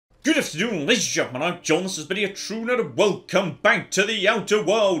Good afternoon, ladies and gentlemen, I'm John, this has been a true nerd, and welcome back to the Outer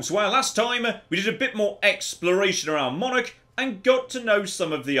Worlds, where last time we did a bit more exploration around Monarch, and got to know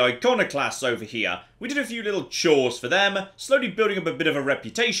some of the Iconoclasts over here. We did a few little chores for them, slowly building up a bit of a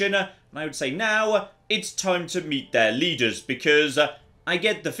reputation, and I would say now, it's time to meet their leaders, because I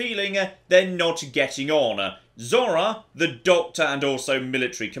get the feeling they're not getting on. Zora, the doctor and also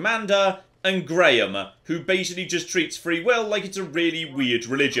military commander, and Graham, who basically just treats free will like it's a really weird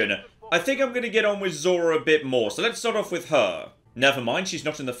religion. I think I'm going to get on with Zora a bit more, so let's start off with her. Never mind, she's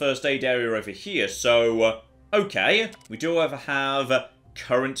not in the first aid area over here, so... okay, we do have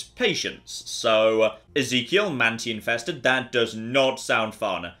current patients. So, Ezekiel, manti-infested, that does not sound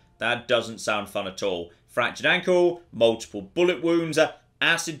fun. That doesn't sound fun at all. Fractured ankle, multiple bullet wounds,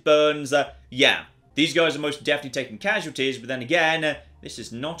 acid burns, yeah. These guys are most definitely taking casualties, but then again, this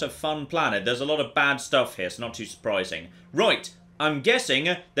is not a fun planet. There's a lot of bad stuff here, so not too surprising. Right, I'm guessing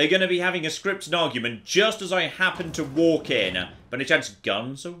they're going to be having a scripted argument just as I happen to walk in. By any chance,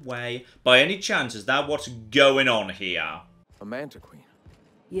 guns away? By any chance, is that what's going on here? A Manta Queen?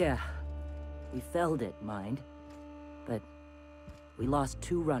 Yeah, we felled it, mind. But we lost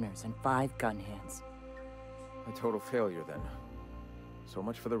 2 runners and 5 gun hands. A total failure, then. So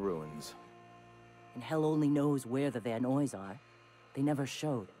much for the ruins. And hell only knows where the Van Oys are. They never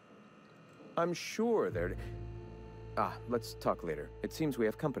showed. I'm sure they're... let's talk later. It seems we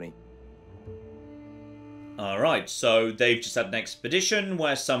have company. Alright, so they've just had an expedition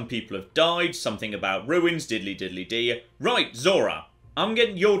where some people have died, something about ruins, diddly diddly dee. Right, Zora, I'm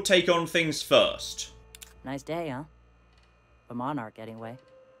getting your take on things first. Nice day, huh? For Monarch, anyway.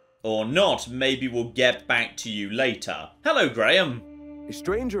 Or not, maybe we'll get back to you later. Hello, Graham. A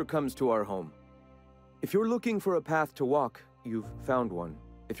stranger comes to our home. If you're looking for a path to walk, you've found one.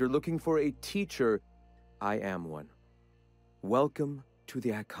 If you're looking for a teacher, I am one. Welcome to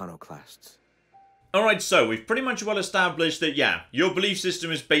the Iconoclasts. Alright, so we've pretty much well established that, yeah, your belief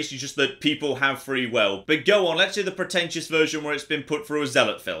system is basically just that people have free will. But go on, let's hear the pretentious version where it's been put through a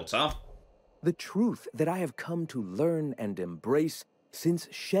zealot filter. The truth that I have come to learn and embrace since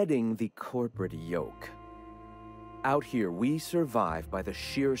shedding the corporate yoke. Out here, we survive by the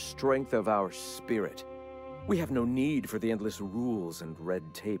sheer strength of our spirit. We have no need for the endless rules and red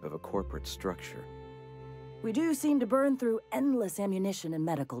tape of a corporate structure. We do seem to burn through endless ammunition and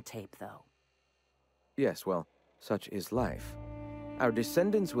medical tape, though. Yes, well, such is life. Our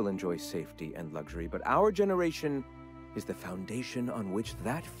descendants will enjoy safety and luxury, but our generation is the foundation on which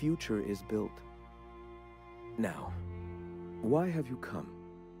that future is built. Now, why have you come?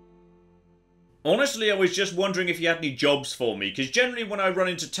 Honestly, I was just wondering if you had any jobs for me, because generally when I run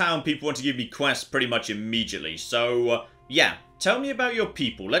into town, people want to give me quests pretty much immediately. So, yeah, tell me about your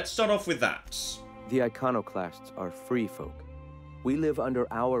people. Let's start off with that. The Iconoclasts are free folk. We live under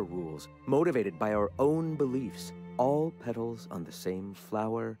our rules, motivated by our own beliefs, all petals on the same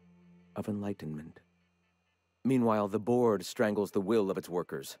flower of enlightenment. Meanwhile, the board strangles the will of its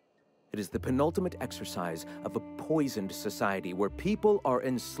workers. It is the penultimate exercise of a poisoned society where people are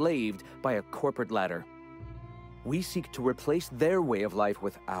enslaved by a corporate ladder. We seek to replace their way of life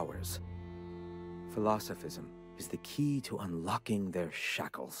with ours. Philosophism is the key to unlocking their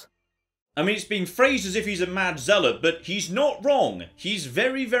shackles. I mean, it's being phrased as if he's a mad zealot, but he's not wrong. He's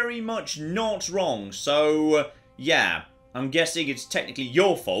very, very much not wrong. So, yeah, I'm guessing it's technically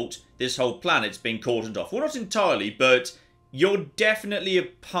your fault this whole planet's been cordoned off. Well, not entirely, but you're definitely a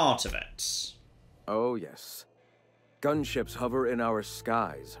part of it. Oh, yes. Gunships hover in our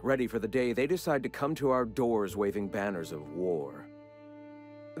skies, ready for the day they decide to come to our doors waving banners of war.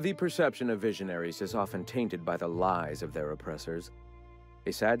 The perception of visionaries is often tainted by the lies of their oppressors.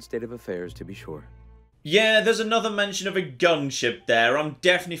 A sad state of affairs, to be sure. Yeah, there's another mention of a gunship there. I'm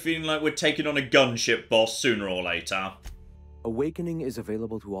definitely feeling like we're taking on a gunship boss sooner or later. Awakening is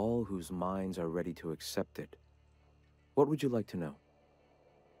available to all whose minds are ready to accept it. What would you like to know?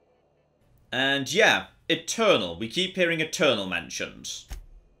 And yeah, Eternal. We keep hearing Eternal mentioned.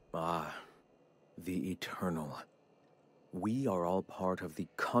 Ah, the Eternal. We are all part of the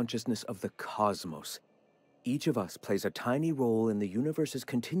consciousness of the cosmos. Each of us plays a tiny role in the universe's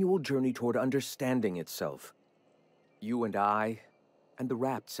continual journey toward understanding itself. You and I, and the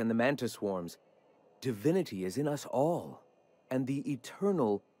rats and the mantis swarms. Divinity is in us all, and the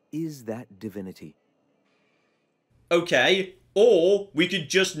Eternal is that divinity. Okay, or we could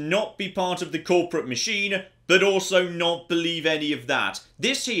just not be part of the corporate machine, but also not believe any of that.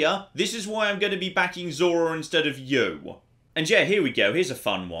 This is why I'm going to be backing Zora instead of you. And yeah, here we go, here's a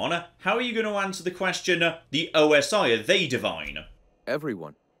fun one. How are you going to answer the question, the OSI, are they divine?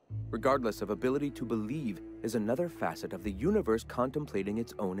 Everyone, regardless of ability to believe, is another facet of the universe contemplating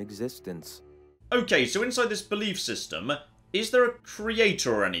its own existence. Okay, so inside this belief system, is there a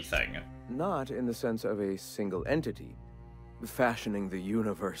creator or anything? Not in the sense of a single entity, fashioning the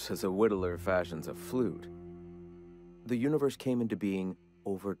universe as a whittler fashions a flute. The universe came into being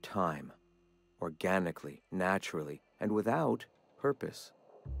over time, organically, naturally, and without purpose.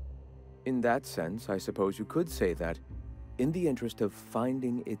 In that sense, I suppose you could say that, in the interest of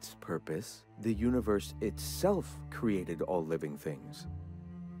finding its purpose, the universe itself created all living things.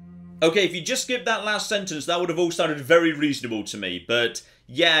 Okay, if you just skipped that last sentence, that would have all sounded very reasonable to me, but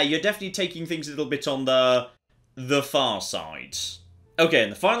yeah, you're definitely taking things a little bit on the far side. Okay,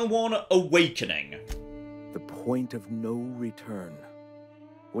 and the final one, awakening. The point of no return.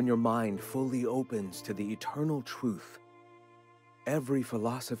 When your mind fully opens to the eternal truth. Every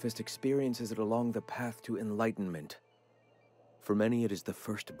philosophist experiences it along the path to enlightenment. For many, it is the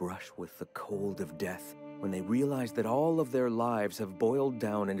first brush with the cold of death, when they realize that all of their lives have boiled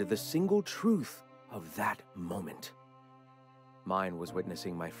down into the single truth of that moment. Mine was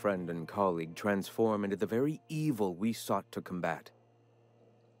witnessing my friend and colleague transform into the very evil we sought to combat.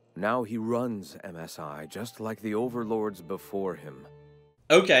 Now he runs MSI just like the overlords before him.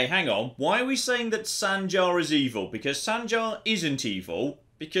 Okay, hang on. Why are we saying that Sanjar is evil? Because Sanjar isn't evil.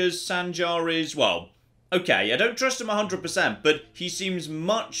 Because Sanjar is, well, okay, I don't trust him 100%, but he seems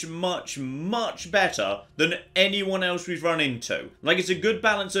much, much, much better than anyone else we've run into. Like, it's a good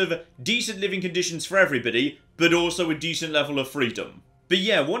balance of decent living conditions for everybody, but also a decent level of freedom. But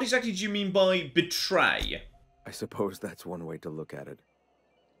yeah, what exactly do you mean by betray? I suppose that's one way to look at it.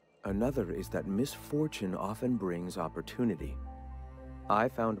 Another is that misfortune often brings opportunity. I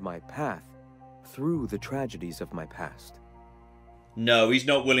found my path through the tragedies of my past. No, he's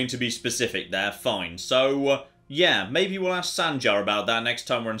not willing to be specific there, fine. So, yeah, maybe we'll ask Sanjar about that next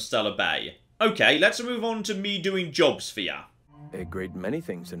time we're in Stellar Bay. Okay, let's move on to me doing jobs for ya. A great many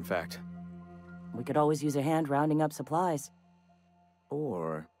things, in fact. We could always use a hand rounding up supplies.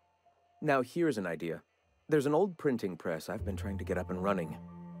 Or... Now here's an idea. There's an old printing press I've been trying to get up and running.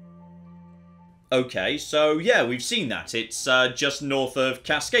 Okay, so yeah, we've seen that. It's just north of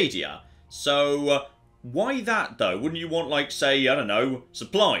Cascadia. So, why that though? Wouldn't you want, like, say, I don't know,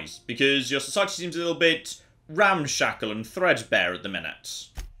 supplies? Because your society seems a little bit ramshackle and threadbare at the minute.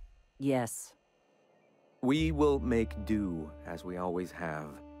 Yes. We will make do, as we always have.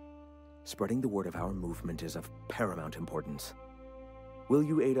 Spreading the word of our movement is of paramount importance. Will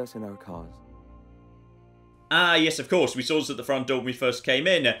you aid us in our cause? Ah, yes, of course. We saw this at the front door when we first came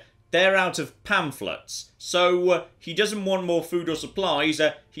in. They're out of pamphlets. So, he doesn't want more food or supplies,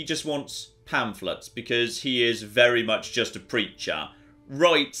 he just wants pamphlets, because he is very much just a preacher.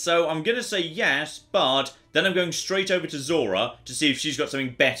 Right, so I'm going to say yes, but then I'm going straight over to Zora to see if she's got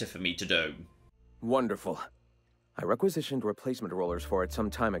something better for me to do. Wonderful. I requisitioned replacement rollers for it some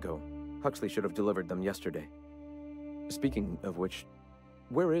time ago. Huxley should have delivered them yesterday. Speaking of which,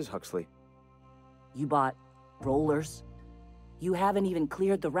 where is Huxley? You bought rollers? You haven't even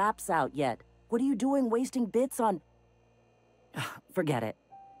cleared the wraps out yet. What are you doing wasting bits on... Forget it.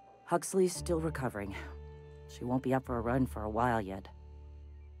 Huxley's still recovering. She won't be up for a run for a while yet.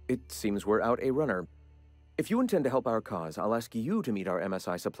 It seems we're out a runner. If you intend to help our cause, I'll ask you to meet our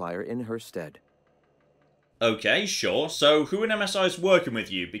MSI supplier in her stead. Okay, sure. So, who in MSI is working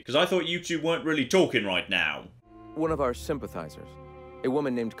with you? Because I thought you two weren't really talking right now. One of our sympathizers. A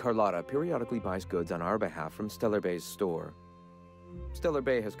woman named Carlotta periodically buys goods on our behalf from Stellar Bay's store. Stellar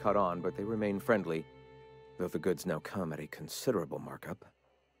Bay has caught on, but they remain friendly, though the goods now come at a considerable markup.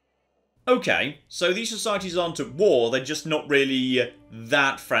 Okay, so these societies aren't at war, they're just not really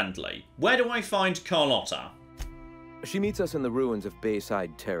that friendly. Where do I find Carlotta? She meets us in the ruins of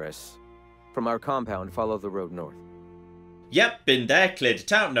Bayside Terrace. From our compound, follow the road north. Yep, been there, cleared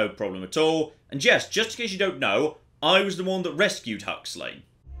it out, no problem at all. And yes, just in case you don't know, I was the one that rescued Huxley.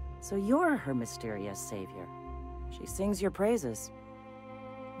 So you're her mysterious savior. She sings your praises.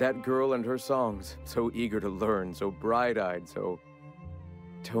 That girl and her songs, so eager to learn, so bright-eyed, so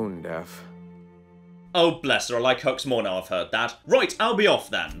tone-deaf. Oh, bless her, I like Hux more now I've heard that. Right, I'll be off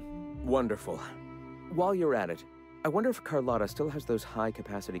then. Wonderful. While you're at it, I wonder if Carlotta still has those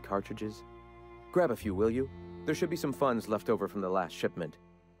high-capacity cartridges? Grab a few, will you? There should be some funds left over from the last shipment.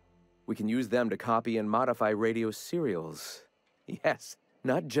 We can use them to copy and modify radio serials. Yes,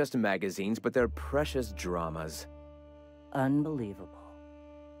 not just magazines, but their precious dramas. Unbelievable.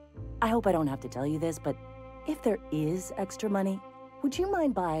 I hope I don't have to tell you this, but if there is extra money, would you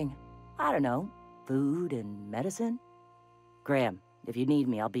mind buying, I don't know, food and medicine? Graham, if you need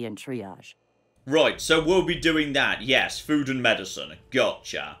me, I'll be in triage. Right, so we'll be doing that. Yes, food and medicine.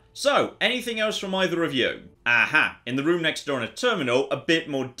 Gotcha. So, anything else from either of you? Aha, in the room next door in a terminal, a bit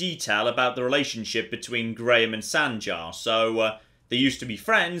more detail about the relationship between Graham and Sanjar. So, they used to be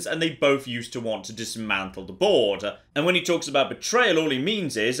friends, and they both used to want to dismantle the board. And when he talks about betrayal, all he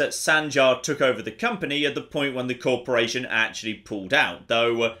means is that Sanjar took over the company at the point when the corporation actually pulled out.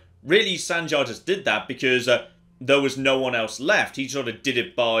 Though, really, Sanjar just did that because there was no one else left. He sort of did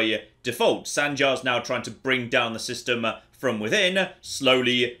it by default. Sanjar's now trying to bring down the system from within,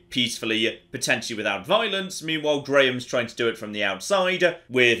 slowly, peacefully, potentially without violence. Meanwhile, Graham's trying to do it from the outside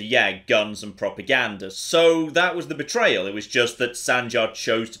with, yeah, guns and propaganda. So that was the betrayal. It was just that Sanjar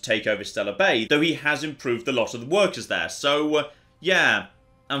chose to take over Stellar Bay, though he has improved a lot of the workers there. So, yeah,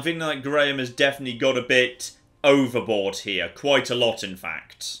 I'm feeling like Graham has definitely got a bit overboard here. Quite a lot, in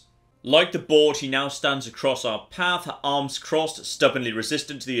fact. Like the board, he now stands across our path, arms crossed, stubbornly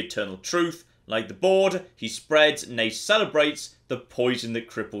resistant to the eternal truth. Like the board, he spreads, nay celebrates, the poison that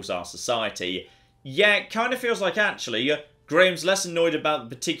cripples our society. Yeah, it kind of feels like actually, Graham's less annoyed about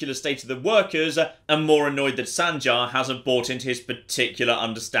the particular state of the workers, and more annoyed that Sanjar hasn't bought into his particular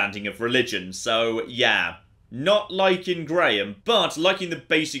understanding of religion. So, yeah. Not liking Graham, but liking the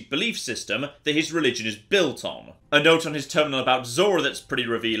basic belief system that his religion is built on. A note on his terminal about Zora that's pretty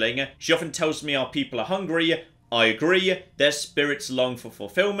revealing. She often tells me our people are hungry. I agree. Their spirits long for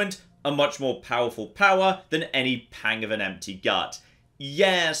fulfillment, a much more powerful power than any pang of an empty gut.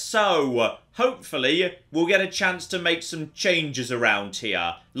 Yeah, so, hopefully, we'll get a chance to make some changes around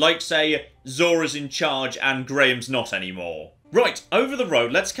here. Like, say, Zora's in charge and Graham's not anymore. Right, over the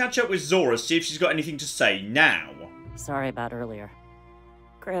road, let's catch up with Zora, see if she's got anything to say now. Sorry about earlier.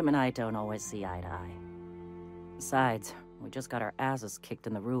 Graham and I don't always see eye to eye. Besides, we just got our asses kicked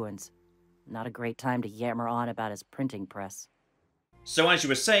in the ruins. Not a great time to yammer on about his printing press. So as you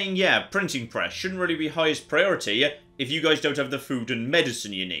were saying, yeah, printing press shouldn't really be highest priority if you guys don't have the food and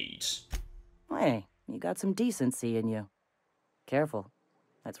medicine you need. Hey, you got some decency in you. Careful.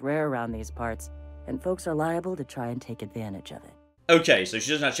 That's rare around these parts, and folks are liable to try and take advantage of it. Okay, so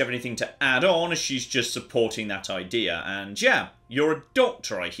she doesn't actually have anything to add on, she's just supporting that idea. And yeah, you're a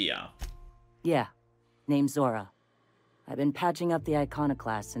doctor, I hear. Yeah, name's Zora. I've been patching up the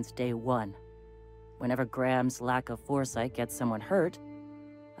Iconoclasts since day one. Whenever Graham's lack of foresight gets someone hurt,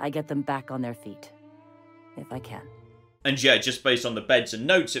 I get them back on their feet. If I can. And yeah, just based on the beds and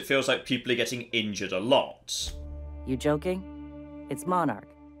notes, it feels like people are getting injured a lot. You joking? It's Monarch.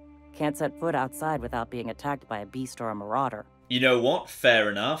 Can't set foot outside without being attacked by a beast or a marauder. You know what? Fair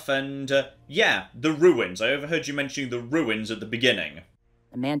enough. And, yeah, the ruins. I overheard you mentioning the ruins at the beginning.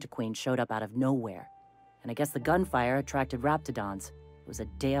 The Mantiqueen showed up out of nowhere. And I guess the gunfire attracted Raptidons. It was a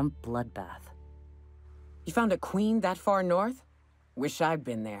damn bloodbath. You found a queen that far north? Wish I'd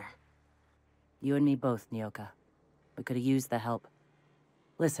been there. You and me both, Nyoka. We could have used the help.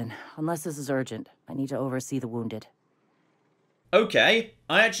 Listen, unless this is urgent, I need to oversee the wounded. Okay,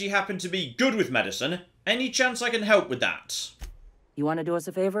 I actually happen to be good with medicine. Any chance I can help with that? You want to do us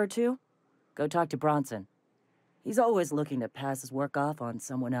a favor or two? Go talk to Bronson. He's always looking to pass his work off on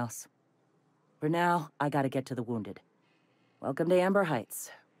someone else. For now, I gotta get to the wounded. Welcome to Amber Heights.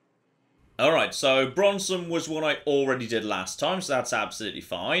 Alright, so Bronson was what I already did last time, so that's absolutely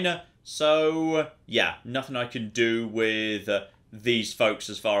fine. So, yeah, nothing I can do with these folks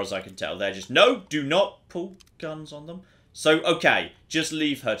as far as I can tell. They're just, no, do not pull guns on them. So, okay, just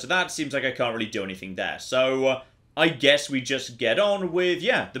leave her to that. Seems like I can't really do anything there. So, I guess we just get on with,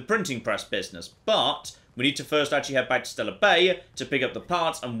 yeah, the printing press business. But we need to first actually head back to Stellar Bay to pick up the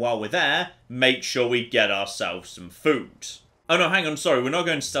parts, and while we're there, make sure we get ourselves some food. Oh no, hang on, sorry, we're not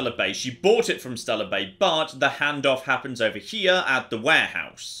going to Stellar Bay. She bought it from Stellar Bay, but the handoff happens over here at the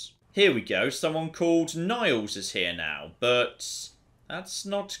warehouse. Here we go, someone called Niles is here now, but that's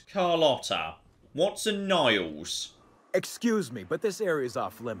not Carlotta. What's a Niles? Excuse me, but this area's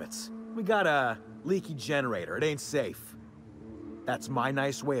off limits. We got a leaky generator. It ain't safe. That's my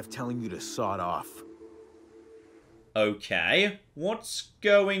nice way of telling you to sod off. Okay, what's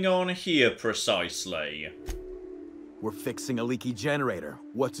going on here precisely? We're fixing a leaky generator.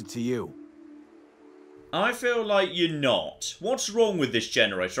 What's it to you? I feel like you're not. What's wrong with this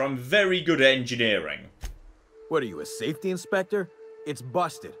generator? I'm very good at engineering. What are you, a safety inspector? It's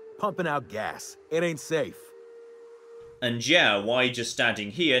busted. Pumping out gas. It ain't safe. And yeah, why are you just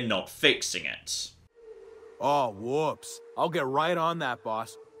standing here not fixing it? Oh, whoops. I'll get right on that,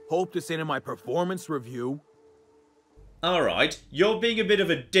 boss. Hope this ain't in my performance review. Alright, you're being a bit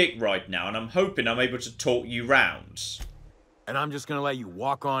of a dick right now, and I'm hoping I'm able to talk you round. And I'm just gonna let you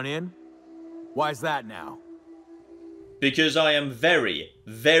walk on in? Why's that now? because I am very,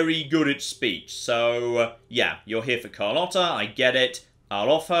 very good at speech. So, yeah, you're here for Carlotta, I get it. I'll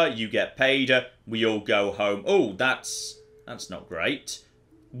offer, you get paid, we all go home. Oh, that's not great.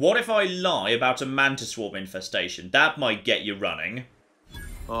 What if I lie about a mantis swarm infestation? That might get you running.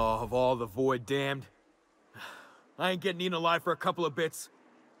 Oh, of all the void damned. I ain't getting eaten alive for a couple of bits.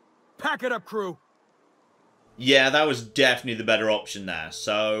 Pack it up, crew! Yeah, that was definitely the better option there.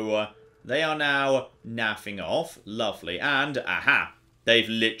 So, they are now naffing off. Lovely. And, aha, they've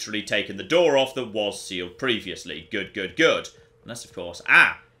literally taken the door off that was sealed previously. Good, good, good. Unless, of course,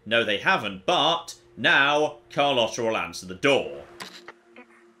 no they haven't, but now Carlotta will answer the door. It's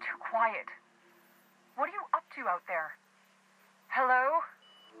too quiet. What are you up to out there? Hello?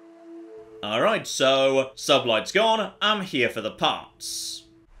 Alright, so, sublight's gone, I'm here for the parts.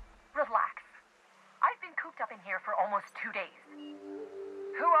 Relax. I've been cooped up in here for almost 2 days.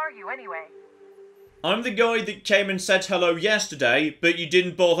 Who are you, anyway? I'm the guy that came and said hello yesterday, but you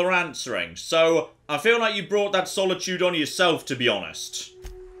didn't bother answering, so I feel like you brought that solitude on yourself, to be honest.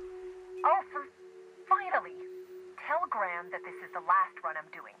 Oh, finally. Tell Graham that this is the last run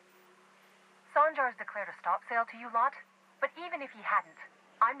I'm doing. Sanjar's declared a stop sale to you lot, but even if he hadn't,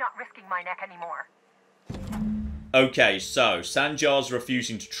 I'm not risking my neck anymore. Okay, so Sanjar's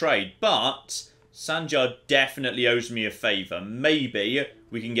refusing to trade, but Sanjar definitely owes me a favour. Maybe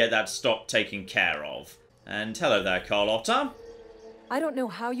we can get that stock taken care of. And hello there, Carlotta. I don't know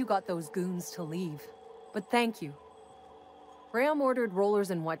how you got those goons to leave, but thank you. Graham ordered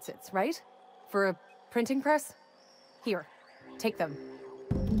rollers and whatsits, right? For a printing press? Here, take them.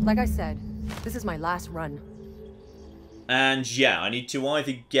 Like I said, this is my last run. And yeah, I need to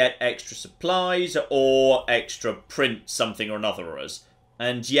either get extra supplies or extra print something or another.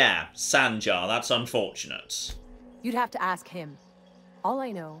 And yeah, Sanjar, that's unfortunate. You'd have to ask him. All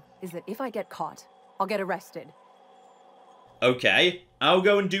I know is that if I get caught, I'll get arrested. Okay, I'll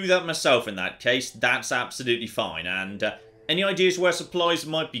go and do that myself in that case. That's absolutely fine. And any ideas where supplies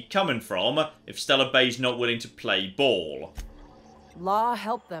might be coming from if Stellar Bay's not willing to play ball? Law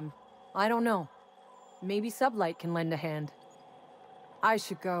help them. I don't know. Maybe Sublight can lend a hand. I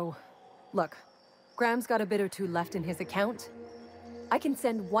should go. Look, Graham's got a bit or two left in his account. I can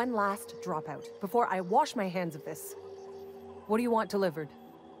send one last dropout before I wash my hands of this. What do you want delivered?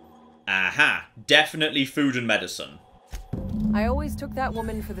 Aha, definitely food and medicine. I always took that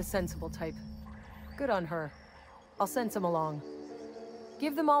woman for the sensible type. Good on her. I'll send some along.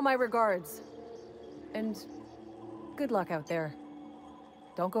 Give them all my regards. And good luck out there.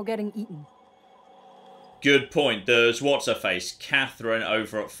 Don't go getting eaten. Good point. There's what's-her-face, Catherine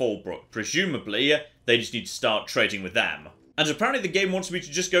over at Fallbrook. Presumably, they just need to start trading with them. And apparently the game wants me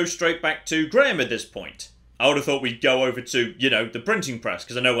to just go straight back to Graham at this point. I would have thought we'd go over to, you know, the printing press,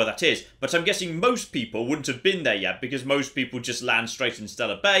 because I know where that is. But I'm guessing most people wouldn't have been there yet, because most people just land straight in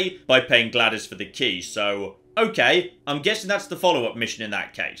Stellar Bay by paying Gladys for the key. So, okay, I'm guessing that's the follow-up mission in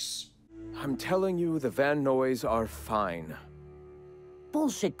that case. I'm telling you, the Van Noys are fine.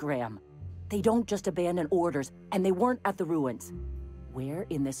 Bullshit, Graham. They don't just abandon orders, and they weren't at the ruins. Where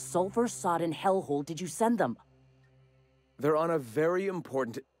in this sulfur-sodden hellhole did you send them? They're on a very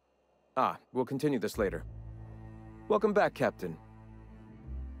important... we'll continue this later. Welcome back, Captain.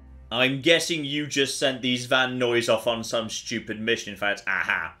 I'm guessing you just sent these Van Noys off on some stupid mission. In fact,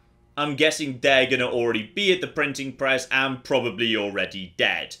 aha. I'm guessing they're gonna already be at the printing press and probably already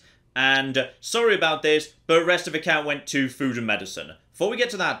dead. And sorry about this, but rest of account went to food and medicine. Before we get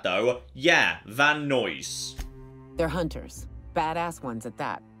to that though, yeah, Van Noys. They're hunters. Badass ones at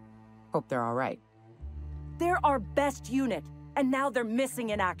that. Hope they're all right. They're our best unit, and now they're missing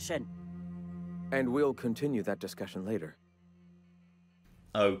in action. And we'll continue that discussion later.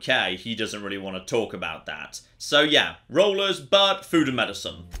 Okay, he doesn't really want to talk about that. So yeah, rollers, but food and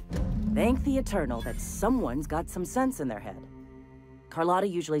medicine. Thank the Eternal that someone's got some sense in their head. Carlotta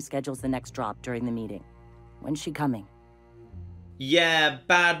usually schedules the next drop during the meeting. When's she coming? Yeah,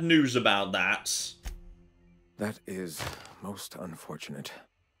 bad news about that. That is most unfortunate.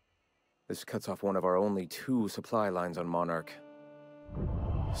 This cuts off one of our only 2 supply lines on Monarch.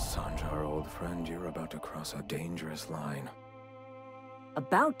 Sanjar, old friend, you're about to cross a dangerous line.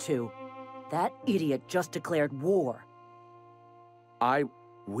 About to? That idiot just declared war.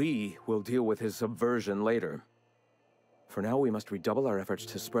 We will deal with his subversion later. For now, we must redouble our efforts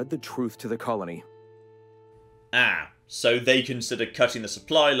to spread the truth to the colony. So they consider cutting the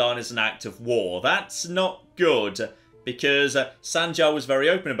supply line as an act of war. That's not good, because Sanjar was very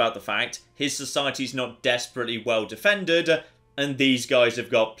open about the fact his society's not desperately well defended, and these guys have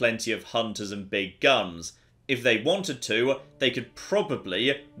got plenty of hunters and big guns. If they wanted to, they could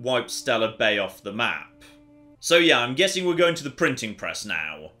probably wipe Stellar Bay off the map. So yeah, I'm guessing we're going to the printing press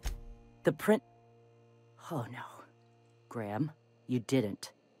now. The print... Oh no. Graham, you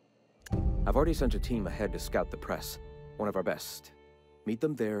didn't. I've already sent a team ahead to scout the press. One of our best. Meet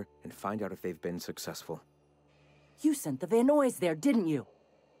them there and find out if they've been successful. You sent the Van Noys there, didn't you?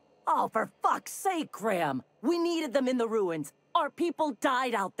 Oh, for fuck's sake, Graham! We needed them in the ruins. Our people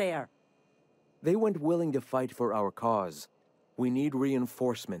died out there. They went willing to fight for our cause. We need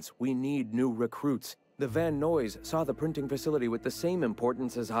reinforcements. We need new recruits. The Van Noys saw the printing facility with the same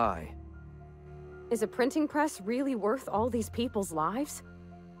importance as I. Is a printing press really worth all these people's lives?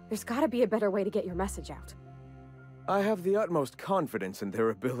 There's gotta be a better way to get your message out. I have the utmost confidence in their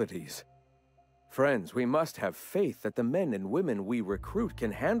abilities. Friends, we must have faith that the men and women we recruit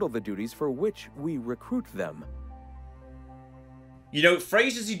can handle the duties for which we recruit them. You know,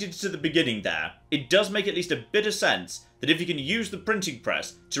 phrases he did to the beginning there, it does make at least a bit of sense that if you can use the printing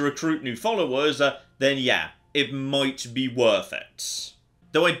press to recruit new followers, then yeah, it might be worth it.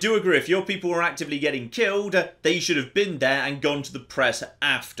 Though I do agree, if your people were actively getting killed, they should have been there and gone to the press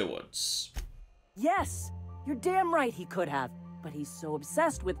afterwards. Yes, you're damn right he could have. But he's so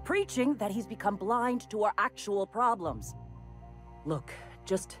obsessed with preaching that he's become blind to our actual problems. Look,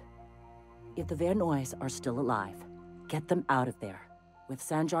 just... if the Van Noys are still alive, get them out of there. With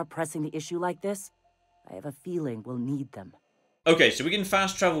Sanjar pressing the issue like this, I have a feeling we'll need them. Okay, so we can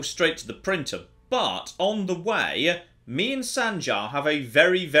fast travel straight to the printer, but on the way, me and Sanjar have a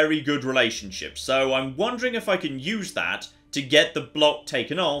very, very good relationship, so I'm wondering if I can use that to get the block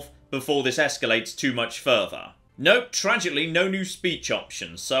taken off before this escalates too much further. Nope, tragically no new speech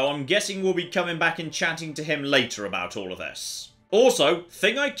options, so I'm guessing we'll be coming back and chatting to him later about all of this. Also,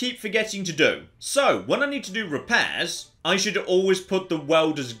 thing I keep forgetting to do. So, when I need to do repairs, I should always put the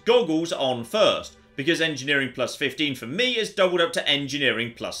welder's goggles on first, because engineering plus 15 for me is doubled up to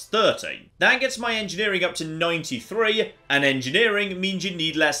engineering plus 30. That gets my engineering up to 93, and engineering means you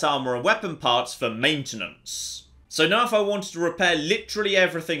need less armor and weapon parts for maintenance. So now if I wanted to repair literally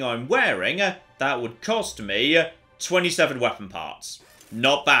everything I'm wearing, that would cost me 27 weapon parts.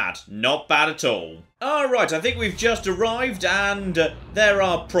 Not bad. Not bad at all. Alright, I think we've just arrived and there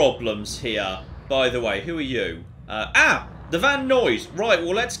are problems here. By the way, who are you? The Van Noys. Right,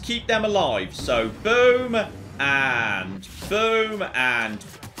 well let's keep them alive. So boom and boom and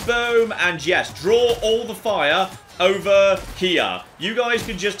boom and yes, draw all the fire over here. You guys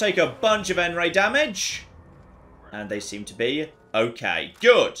can just take a bunch of N-ray damage. And they seem to be okay.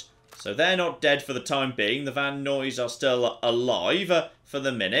 Good. So they're not dead for the time being. The Van Noys are still alive for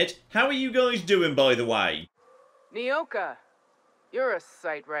the minute. How are you guys doing, by the way? Nyoka, you're a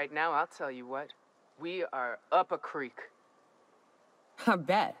sight right now, I'll tell you what. We are up a creek. I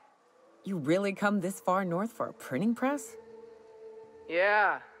bet. You really come this far north for a printing press?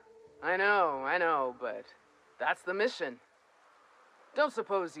 Yeah, I know, but that's the mission. Don't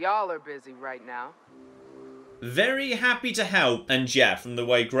suppose y'all are busy right now. Very happy to help, and yeah, from the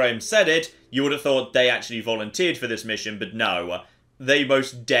way Graham said it, you would have thought they actually volunteered for this mission, but no, they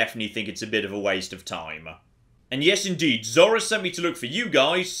most definitely think it's a bit of a waste of time. And yes indeed, Zora sent me to look for you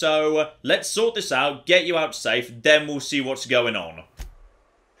guys, so let's sort this out, get you out safe, then we'll see what's going on.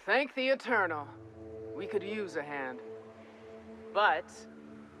 Thank the Eternal. We could use a hand. But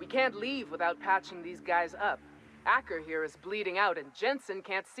we can't leave without patching these guys up. Acker here is bleeding out and Jensen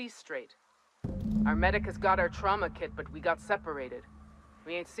can't see straight. Our medic has got our trauma kit, but we got separated.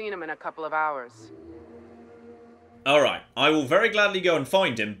 We ain't seen him in a couple of hours. Alright, I will very gladly go and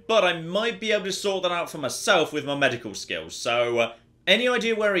find him, but I might be able to sort that out for myself with my medical skills, so any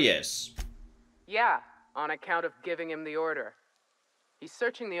idea where he is? Yeah, on account of giving him the order. He's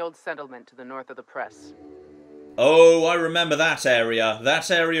searching the old settlement to the north of the press. Oh, I remember that area. That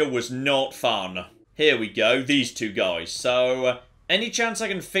area was not fun. Here we go, these two guys. So, any chance I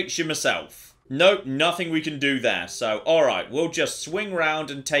can fix you myself? Nope, nothing we can do there. So, alright, we'll just swing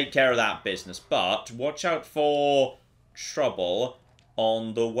round and take care of that business. But, watch out for trouble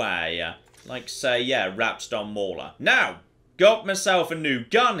on the way. Like, say, yeah, Rapstone Mauler. Now, got myself a new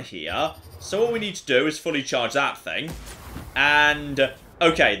gun here. So all we need to do is fully charge that thing. And,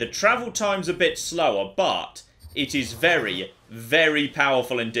 okay, the travel time's a bit slower, but it is very, very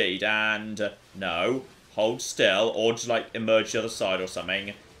powerful indeed. And, no, hold still, or just, like, emerge the other side or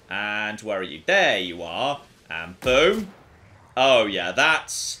something. And where are you? There you are. And boom. Oh, yeah,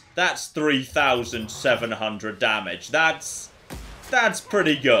 that's 3,700 damage. That's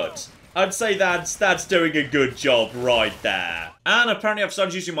pretty good. I'd say that's doing a good job right there. And apparently I've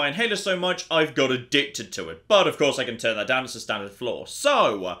started using my inhaler so much, I've got addicted to it. But of course I can turn that down, it's a standard floor.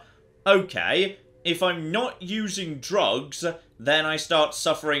 So, okay, if I'm not using drugs, then I start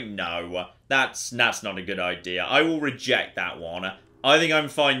suffering. No, that's not a good idea. I will reject that one. I think I'm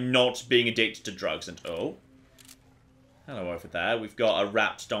fine not being addicted to drugs. And oh, hello over there. We've got a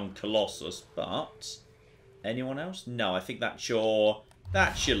Rapston Colossus, but anyone else? No, I think that's your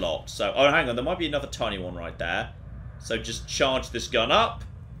lot. So, oh, hang on. There might be another tiny one right there. So just charge this gun up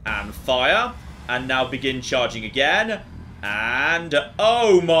and fire. And now begin charging again. And,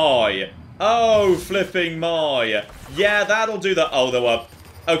 oh my. Oh, flipping my. Yeah, that'll do that. Oh, there were...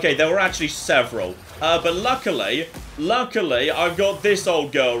 Okay, there were actually several. But luckily, I've got this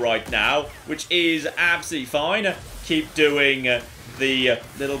old girl right now, which is absolutely fine. Keep doing the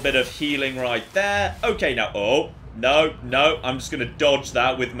little bit of healing right there. Okay, now, oh, no, I'm just going to dodge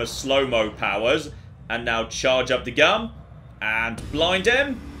that with my slow-mo powers. And now charge up the gun. And blind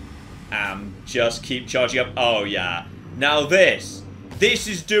him. And just keep charging up. Oh, yeah. Now this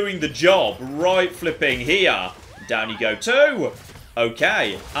is doing the job. Right flipping here. Down you go too.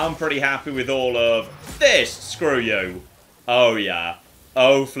 Okay, I'm pretty happy with all of this. Screw you. Oh, yeah.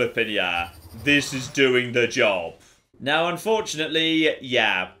 Oh, flipping yeah. This is doing the job. Now, unfortunately,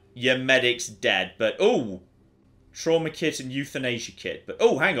 yeah, your medic's dead. But, oh, trauma kit and euthanasia kit. But,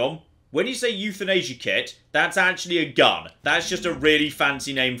 oh, hang on. When you say euthanasia kit, that's actually a gun. That's just a really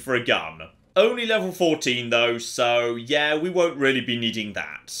fancy name for a gun. Only level 14 though, so yeah, we won't really be needing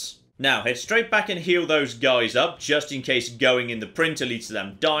that. Now, head straight back and heal those guys up, just in case going in the printer leads to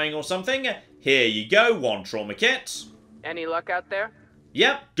them dying or something. Here you go, one trauma kit. Any luck out there?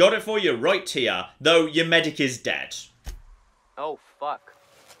 Yep, got it for you right here, though your medic is dead. Oh, fuck.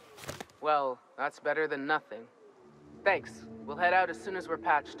 Well, that's better than nothing. Thanks. We'll head out as soon as we're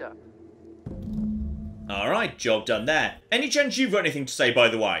patched up. Alright, job done there. Any chance you've got anything to say, by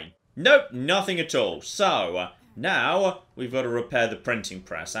the way? Nope, nothing at all. So, now we've got to repair the printing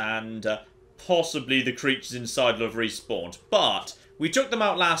press, and possibly the creatures inside will have respawned. But we took them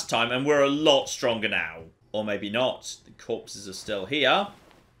out last time, and we're a lot stronger now. Or maybe not. The corpses are still here.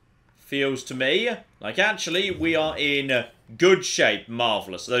 Feels to me like actually we are in good shape.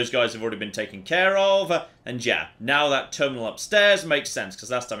 Marvellous. Those guys have already been taken care of. And yeah, now that terminal upstairs makes sense,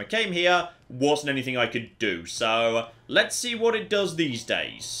 because last time I came here, wasn't anything I could do. So let's see what it does these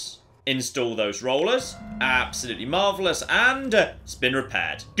days. Install those rollers. Absolutely marvellous. And it's been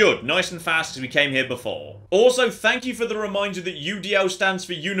repaired. Good. Nice and fast, because we came here before. Also, thank you for the reminder that UDL stands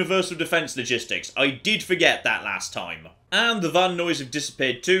for Universal Defense Logistics. I did forget that last time. And the van noise have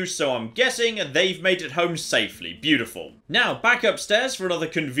disappeared too, so I'm guessing they've made it home safely. Beautiful. Now, back upstairs for another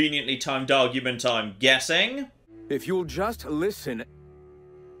conveniently timed argument, I'm guessing. If you'll just listen...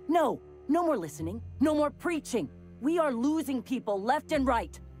 No more listening. No more preaching. We are losing people left and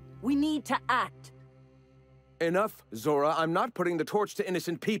right. We need to act. Enough, Zora. I'm not putting the torch to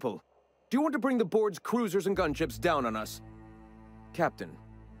innocent people. Do you want to bring the board's cruisers and gunships down on us? Captain,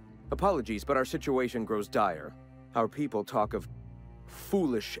 apologies, but our situation grows dire. Our people talk of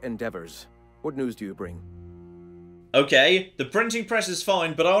foolish endeavors. What news do you bring? Okay, the printing press is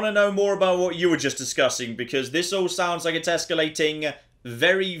fine, but I want to know more about what you were just discussing, because this all sounds like it's escalating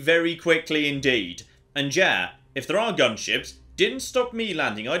very, very quickly indeed. And yeah, if there are gunships, didn't stop me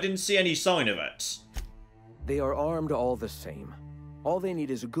landing. I didn't see any sign of it. They are armed all the same. All they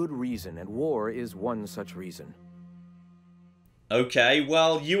need is a good reason, and war is one such reason. Okay,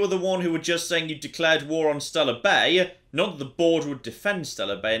 well, you were the one who were just saying you declared war on Stellar Bay. Not that the board would defend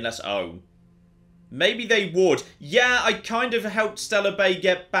Stellar Bay unless... Oh. Maybe they would. Yeah, I kind of helped Stellar Bay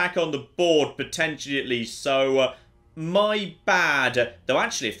get back on the board, potentially at least, so... my bad. Though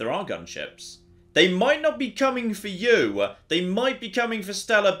actually, if there are gunships, they might not be coming for you. They might be coming for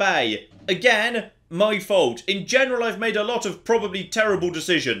Stellar Bay. Again, my fault. In general, I've made a lot of probably terrible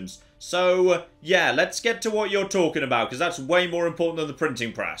decisions. So, yeah, let's get to what you're talking about, because that's way more important than the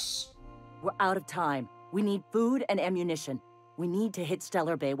printing press. We're out of time. We need food and ammunition. We need to hit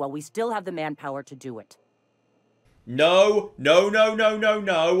Stellar Bay while we still have the manpower to do it. No.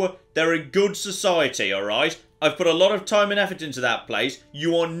 They're a good society, alright? I've put a lot of time and effort into that place.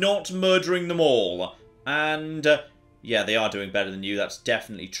 You are not murdering them all. And, yeah, they are doing better than you. That's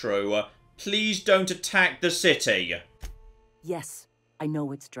definitely true. Please don't attack the city. Yes, I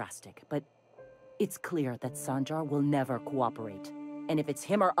know it's drastic, but it's clear that Sanjar will never cooperate. And if it's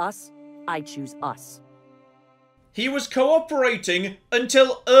him or us, I choose us. He was cooperating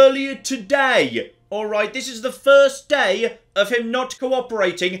until earlier today. Alright, this is the first day of him not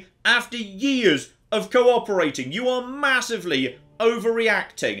cooperating after years of cooperating. You are massively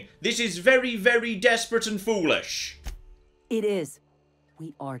overreacting. This is very, very desperate and foolish. It is.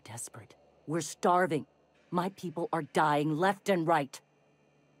 We are desperate. We're starving. My people are dying left and right.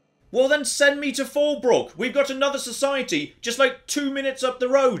 Well then send me to Fallbrook. We've got another society just like 2 minutes up the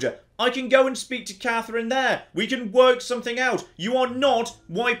road. I can go and speak to Catherine there. We can work something out. You are not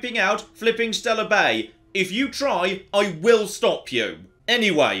wiping out flipping Stellar Bay. If you try, I will stop you.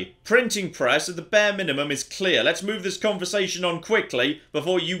 Anyway, printing press at the bare minimum is clear. Let's move this conversation on quickly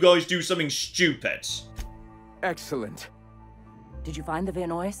before you guys do something stupid. Excellent. Did you find the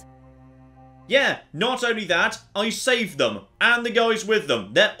Vanois? Yeah, not only that, I saved them, and the guys with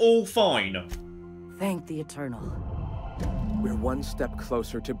them. They're all fine. Thank the Eternal. We're one step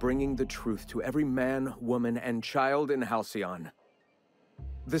closer to bringing the truth to every man, woman, and child in Halcyon.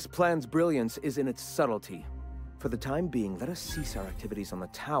 This plan's brilliance is in its subtlety. For the time being, let us cease our activities on the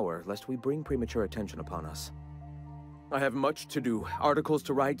tower, lest we bring premature attention upon us. I have much to do, articles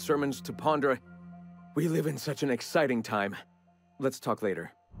to write, sermons to ponder. We live in such an exciting time. Let's talk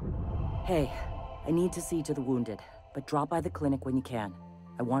later. Hey, I need to see to the wounded, but drop by the clinic when you can.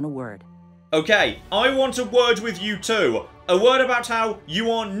 I want a word. Okay, I want a word with you too. A word about how you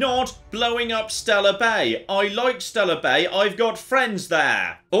are not blowing up Stellar Bay. I like Stellar Bay. I've got friends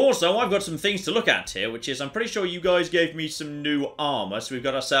there. Also, I've got some things to look at here, which is I'm pretty sure you guys gave me some new armor, so we've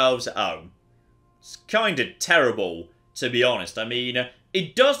got ourselves... Oh. It's kind of terrible, to be honest. I mean,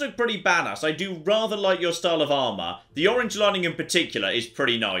 it does look pretty badass. I do rather like your style of armor. The orange lining in particular is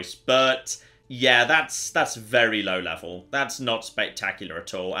pretty nice, but... yeah, that's very low level. That's not spectacular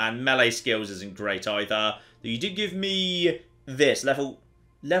at all. And melee skills isn't great either. You did give me this, level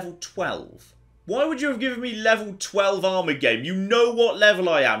 12. Why would you have given me level 12 armor, game? You know what level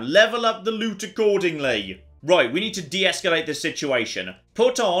I am. Level up the loot accordingly. Right, we need to de-escalate this situation.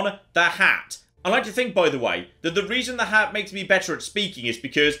 Put on the hat. I like to think, by the way, that the reason the hat makes me better at speaking is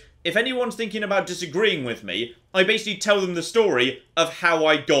because if anyone's thinking about disagreeing with me, I basically tell them the story of how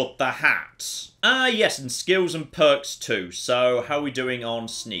I got the hat. Ah, yes, and skills and perks too. So, how are we doing on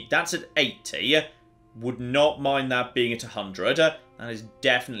sneak? That's at 80. Would not mind that being at 100. That is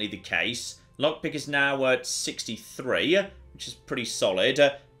definitely the case. Lockpick is now at 63, which is pretty solid.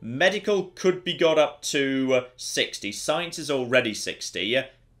 Medical could be got up to 60. Science is already 60.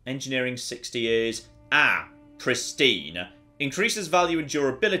 Engineering 60 is... pristine. Increases value and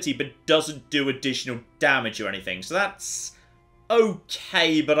durability, but doesn't do additional damage or anything. So that's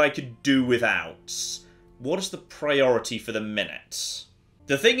okay, but I could do without. What is the priority for the minute?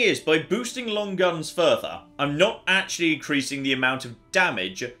 The thing is, by boosting long guns further, I'm not actually increasing the amount of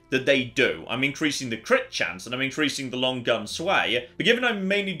damage that they do. I'm increasing the crit chance and I'm increasing the long gun sway. But given I'm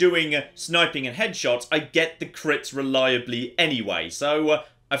mainly doing sniping and headshots, I get the crits reliably anyway. So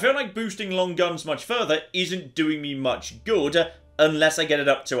I feel like boosting long guns much further isn't doing me much good unless I get it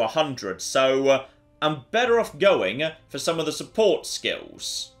up to 100. So I'm better off going for some of the support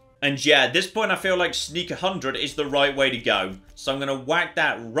skills. And yeah, at this point I feel like sneak 100 is the right way to go. So I'm going to whack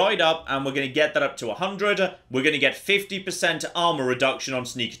that right up and we're going to get that up to 100. We're going to get 50% armor reduction on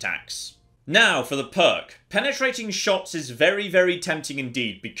sneak attacks. Now for the perk. Penetrating shots is very, very tempting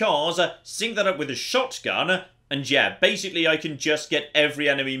indeed because sync that up with a shotgun and yeah, basically I can just get every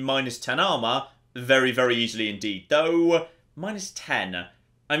enemy minus 10 armor very, very easily indeed. Though, minus 10.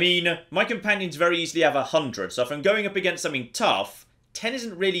 I mean, my companions very easily have 100, so if I'm going up against something tough, 10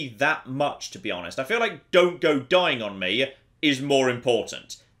 isn't really that much, to be honest. I feel like don't go dying on me is more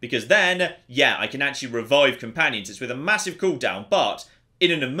important. Because then, yeah, I can actually revive companions. It's with a massive cooldown, but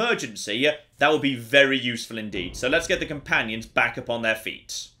in an emergency, that will be very useful indeed. So let's get the companions back up on their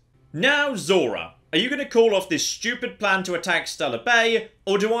feet. Now, Zora, are you going to call off this stupid plan to attack Stellar Bay,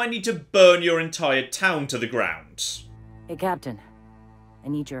 or do I need to burn your entire town to the ground? Hey, Captain. I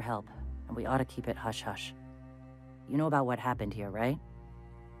need your help, and we ought to keep it hush-hush. You know about what happened here, right?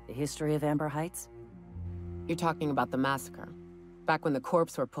 The history of Amber Heights? You're talking about the massacre. Back when the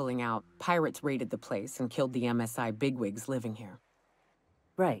corps were pulling out, pirates raided the place and killed the MSI bigwigs living here.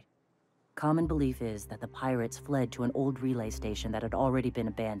 Right. Common belief is that the pirates fled to an old relay station that had already been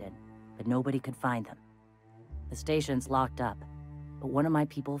abandoned, but nobody could find them. The station's locked up, but one of my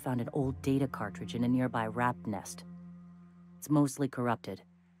people found an old data cartridge in a nearby rat nest. It's mostly corrupted,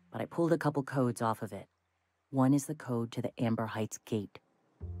 but I pulled a couple codes off of it. One is the code to the Amber Heights gate.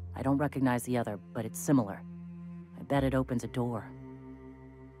 I don't recognize the other, but it's similar. I bet it opens a door.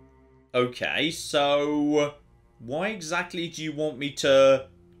 Okay, so why exactly do you want me to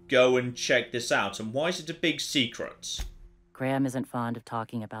go and check this out, and why is it a big secret? Graham isn't fond of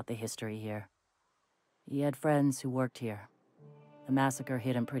talking about the history here. He had friends who worked here. The massacre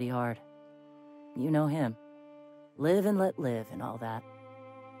hit him pretty hard. You know him. Live and let live and all that.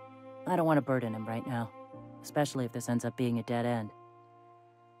 I don't want to burden him right now. Especially if this ends up being a dead end.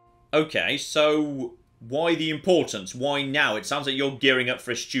 Okay, so Why the importance? Why now? It sounds like you're gearing up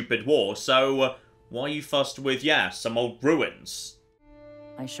for a stupid war, so why are you fussed with, yeah, some old ruins?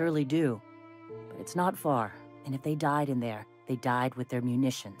 I surely do. But it's not far, and if they died in there, they died with their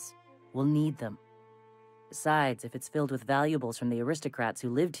munitions. We'll need them. Besides, if it's filled with valuables from the aristocrats who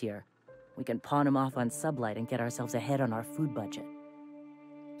lived here, we can pawn them off on Sublight and get ourselves ahead on our food budget.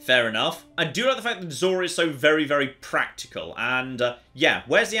 Fair enough. I do like the fact that Zora is so very, very practical. And, yeah,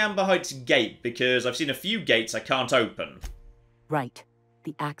 where's the Amber Heights gate? Because I've seen a few gates I can't open. Right.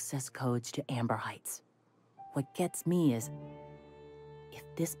 The access codes to Amber Heights. What gets me is, if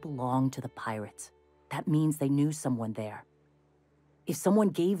this belonged to the pirates, that means they knew someone there. If someone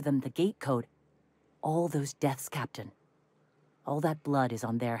gave them the gate code, all those deaths, Captain, all that blood is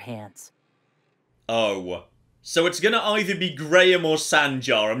on their hands. Oh. So it's gonna either be Graham or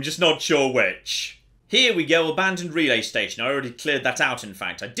Sanjar, I'm just not sure which. Here we go, abandoned relay station. I already cleared that out, in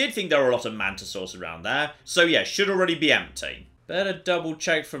fact. I did think there were a lot of mantisaurs around there, so yeah, should already be empty. Better double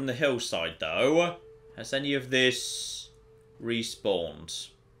check from the hillside, though. Has any of this respawned?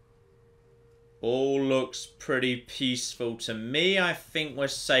 All looks pretty peaceful to me. I think we're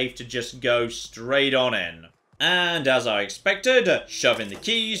safe to just go straight on in. And as I expected, shove in the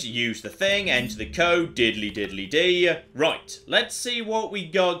keys, use the thing, enter the code, diddly diddly dee. Right, let's see what we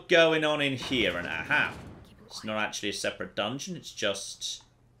got going on in here. And aha, it's not actually a separate dungeon, it's just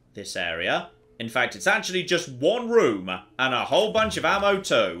this area. In fact, it's actually just one room and a whole bunch of ammo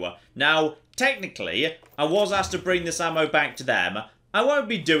too. Now, technically, I was asked to bring this ammo back to them. I won't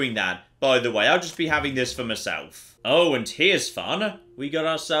be doing that, by the way. I'll just be having this for myself. Oh, and here's fun. We got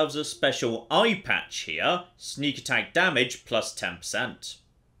ourselves a special eye patch here. Sneak attack damage plus 10%.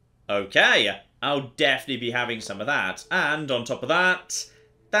 Okay, I'll definitely be having some of that. And on top of that,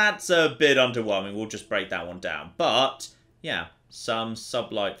 that's a bit underwhelming. We'll just break that one down. But, yeah, some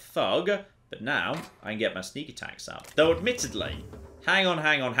sublight thug. But now, I can get my sneak attacks up. Though admittedly, hang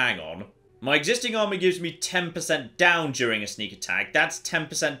on. My existing armor gives me 10% down during a sneak attack. That's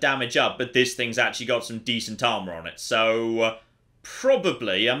 10% damage up, but this thing's actually got some decent armor on it. So,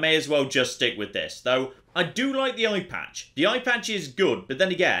 probably, I may as well just stick with this. Though, I do like the eye patch. The eye patch is good, but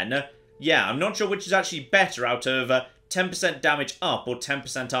then again, yeah, I'm not sure which is actually better out of 10% damage up or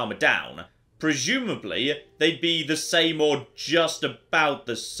 10% armor down. Presumably, they'd be the same or just about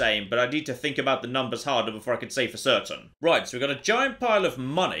the same, but I need to think about the numbers harder before I can say for certain. Right, so we've got a giant pile of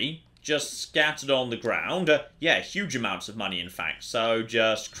money just scattered on the ground. Yeah, huge amounts of money, in fact. So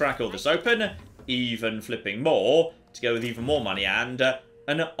just crack all this open, even flipping more, to go with even more money, and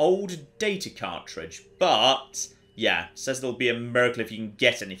an old data cartridge. But, yeah, says there'll be a miracle if you can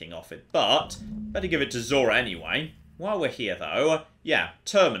get anything off it. But, better give it to Zora anyway. While we're here, though, yeah,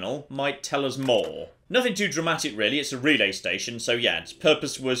 terminal might tell us more. Nothing too dramatic, really. It's a relay station, so yeah, its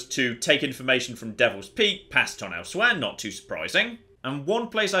purpose was to take information from Devil's Peak, pass it on elsewhere, not too surprising. And one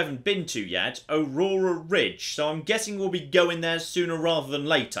place I haven't been to yet, Aurora Ridge, so I'm guessing we'll be going there sooner rather than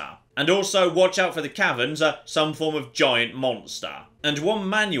later. And also, watch out for the caverns, some form of giant monster. And one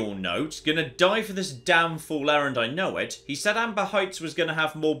manual note, gonna die for this damn fool errand, I know it. He said Amber Heights was gonna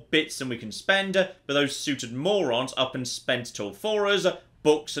have more bits than we can spend, but those suited morons up and spent it all for us,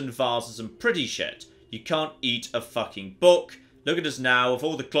 books and vases and pretty shit. You can't eat a fucking book. Look at us now, with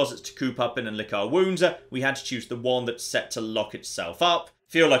all the closets to coop up in and lick our wounds, we had to choose the one that's set to lock itself up.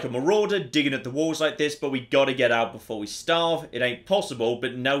 Feel like a marauder digging at the walls like this, but we gotta get out before we starve. It ain't possible,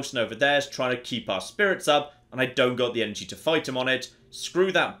 but Nelson over there's trying to keep our spirits up, and I don't got the energy to fight him on it.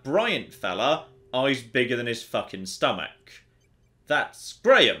 Screw that Bryant fella, eyes bigger than his fucking stomach. That's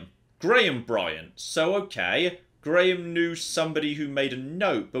Graham. Graham Bryant. So okay, Graham knew somebody who made a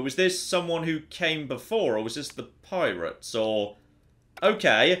note, but was this someone who came before, or was this the pirates, or...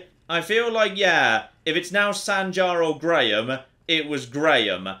 Okay, I feel like, yeah, if it's now Sanjar or Graham, it was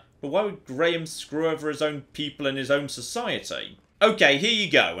Graham. But why would Graham screw over his own people in his own society? Okay, here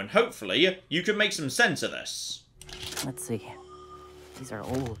you go, and hopefully you can make some sense of this. Let's see. These are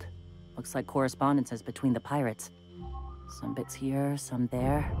old. Looks like correspondences between the pirates. Some bits here, some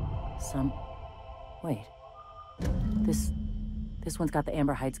there, some... Wait. This one's got the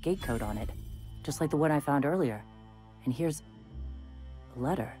Amber Heights gate code on it. Just like the one I found earlier. And here's a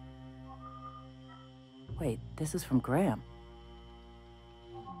letter. Wait, this is from Graham.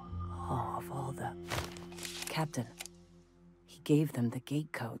 Oh, of all the... Captain. He gave them the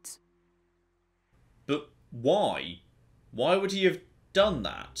gate codes. But why? Why would he have done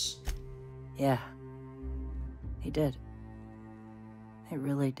that? Yeah. He did. He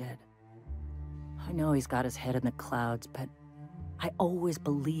really did. I know he's got his head in the clouds, but I always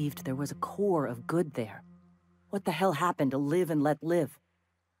believed there was a core of good there. What the hell happened to live and let live?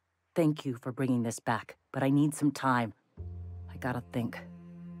 Thank you for bringing this back, but I need some time. I gotta think.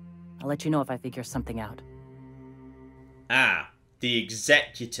 I'll let you know if I figure something out. Ah, the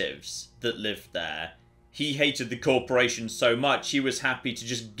executives that lived there. He hated the corporation so much, he was happy to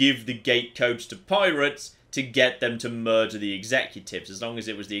just give the gate codes to pirates to get them to murder the executives. As long as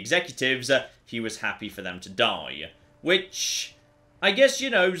it was the executives, he was happy for them to die. Which, I guess, you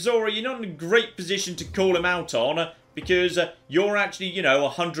know, Zora, you're not in a great position to call him out on, because you're actually, you know,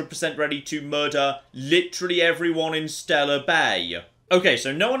 100% ready to murder literally everyone in Stellar Bay. Okay,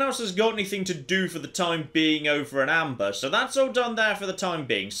 so no one else has got anything to do for the time being over in Amber, so that's all done there for the time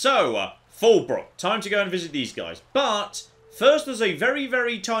being. So, Fallbrook, time to go and visit these guys. But, first there's a very,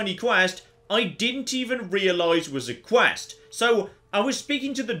 very tiny quest I didn't even realise was a quest. So, I was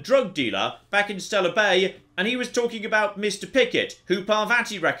speaking to the drug dealer back in Stellar Bay, and he was talking about Mr. Pickett, who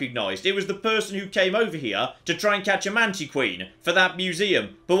Parvati recognised. It was the person who came over here to try and catch a Mantiqueen for that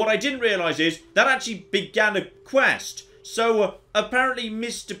museum. But what I didn't realise is that actually began a quest. So, apparently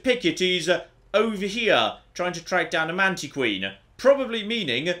Mr. Pickett is over here trying to track down a Mantiqueen. Probably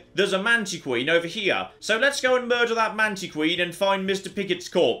meaning there's a Mantiqueen over here. So let's go and murder that Mantiqueen and find Mr. Pickett's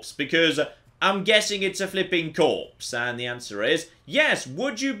corpse, because I'm guessing it's a flipping corpse. And the answer is, yes,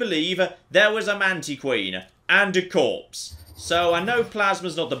 would you believe there was a Mantiqueen and a corpse? So I know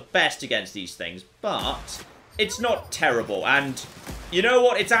Plasma's not the best against these things, but it's not terrible. And you know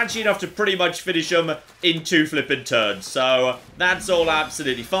what? It's actually enough to pretty much finish them in 2 flippin' turns. So that's all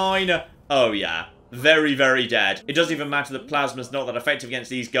absolutely fine. Oh yeah. Very, very dead. It doesn't even matter that Plasma's not that effective against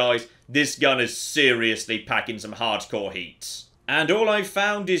these guys. This gun is seriously packing some hardcore heat. And all I've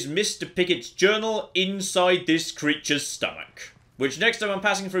found is Mr. Pickett's journal inside this creature's stomach. Which next time I'm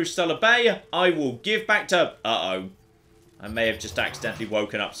passing through Stellar Bay, I will give back to... Uh-oh. I may have just accidentally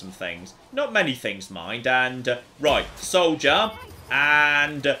woken up some things. Not many things, mind. And, right, soldier,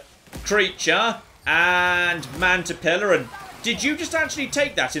 and creature, and Mantipillar, and... Did you just actually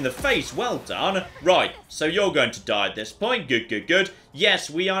take that in the face? Well done. Right, so you're going to die at this point. Good, good, good. Yes,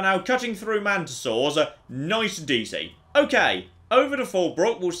 we are now cutting through Mantisaurs. Nice and easy. Okay, over to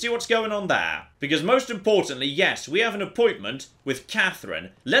Fallbrook. We'll see what's going on there. Because most importantly, yes, we have an appointment with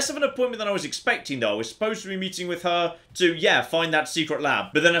Catherine. Less of an appointment than I was expecting, though. I was supposed to be meeting with her to, yeah, find that secret lab.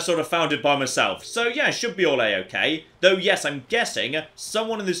 But then I sort of found it by myself. So, yeah, it should be all A-okay. Though, yes, I'm guessing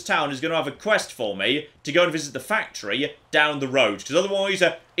someone in this town is going to have a quest for me to go and visit the factory down the road. Because otherwise,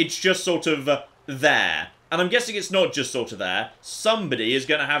 it's just sort of there. And I'm guessing it's not just sort of there. Somebody is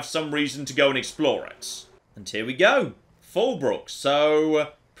going to have some reason to go and explore it. And here we go. Fallbrook.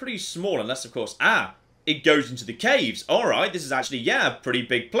 So... pretty small, unless, of course... Ah, it goes into the caves. Alright, this is actually, yeah, a pretty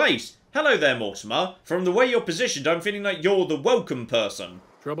big place. Hello there, Mortimer. From the way you're positioned, I'm feeling like you're the welcome person.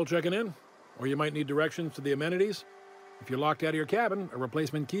 Trouble checking in? Or you might need directions to the amenities? If you're locked out of your cabin, a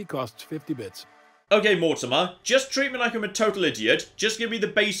replacement key costs 50 bits. Okay, Mortimer, just treat me like I'm a total idiot. Just give me the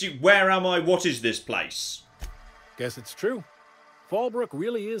basic where am I, what is this place? Guess it's true. Fallbrook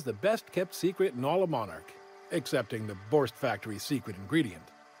really is the best kept secret in all of Monarch. Excepting the Borst Factory's secret ingredient.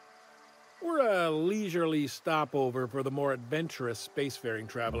 We're a leisurely stopover for the more adventurous spacefaring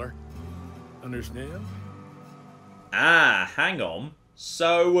traveler. Understand? Ah, hang on.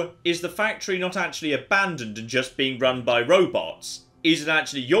 So, is the factory not actually abandoned and just being run by robots? Is it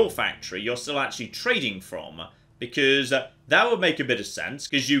actually your factory you're still actually trading from? Because that would make a bit of sense,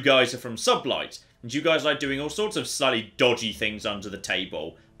 because you guys are from Sublight, and you guys like doing all sorts of slightly dodgy things under the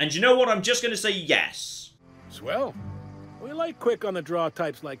table. And you know what? I'm just going to say yes. Swell. We like quick on the draw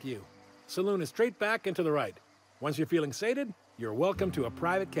types like you. Saloon is straight back and to the right. Once you're feeling sated, you're welcome to a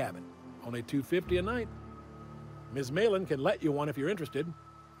private cabin. Only $250 a night. Ms. Malin can let you one if you're interested.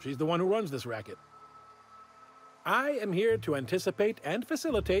 She's the one who runs this racket. I am here to anticipate and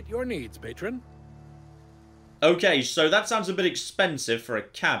facilitate your needs, patron. Okay, so that sounds a bit expensive for a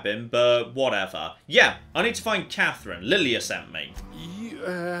cabin, but whatever. Yeah, I need to find Catherine. Lilia sent me.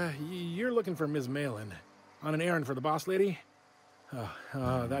 You're looking for Ms. Malin. On an errand for the boss lady?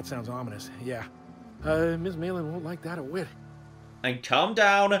 Oh, that sounds ominous. Yeah. Ms. Malin won't like that a whit. And calm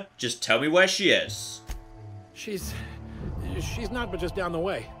down. Just tell me where she is. She's not but just down the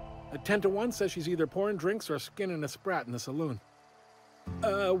way. A 10 to 1 says she's either pouring drinks or skinning a sprat in the saloon.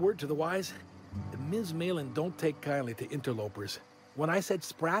 Word to the wise. Ms. Malin don't take kindly to interlopers. When I said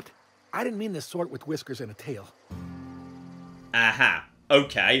sprat, I didn't mean the sort with whiskers and a tail. Aha.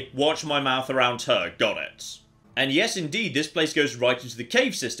 Okay, watch my mouth around her. Got it. And yes, indeed, this place goes right into the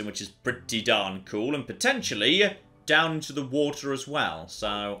cave system, which is pretty darn cool, and potentially down into the water as well.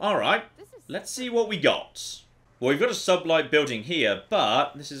 So, alright, let's see what we got. Well, we've got a sublight building here,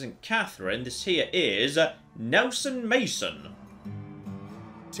 but this isn't Catherine. This here is Nelson Mason.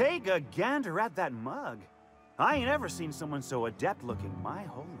 Take a gander at that mug. I ain't ever seen someone so adept looking my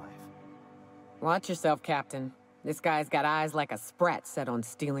whole life. Watch yourself, Captain. This guy's got eyes like a sprat set on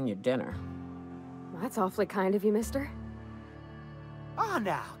stealing your dinner. That's awfully kind of you, mister. Oh,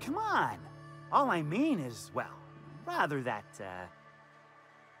 now, come on. All I mean is, well, rather that,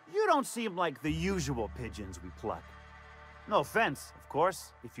 you don't seem like the usual pigeons we pluck. No offense, of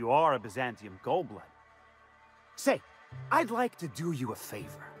course, if you are a Byzantium Goldblood. Say, I'd like to do you a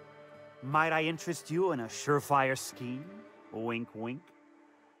favor. Might I interest you in a surefire scheme? Wink, wink.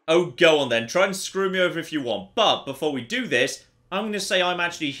 Oh, go on then. Try and screw me over if you want. But before we do this, I'm going to say I'm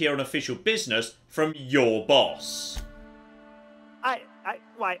actually here on official business from your boss.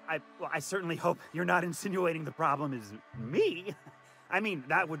 I certainly hope you're not insinuating the problem is me. I mean,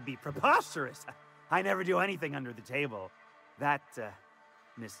 that would be preposterous. I never do anything under the table. That,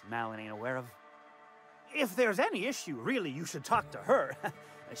 Miss Malin ain't aware of. If there's any issue, really, you should talk to her.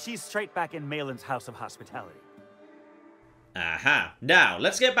 She's straight back in Malin's House of Hospitality. Aha. Now,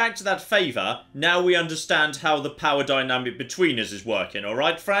 let's get back to that favour. Now we understand how the power dynamic between us is working,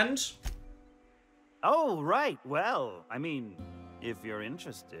 alright, friend? Oh, right. Well, I mean, if you're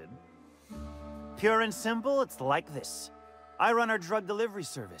interested. Pure and simple, it's like this. I run our drug delivery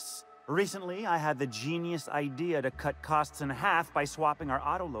service. Recently, I had the genius idea to cut costs in half by swapping our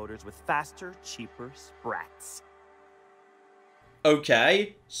autoloaders with faster, cheaper sprats.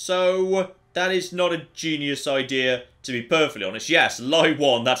 Okay, so that is not a genius idea, to be perfectly honest. Yes, lie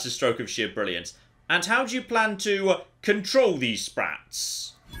one, that's a stroke of sheer brilliance. And how do you plan to control these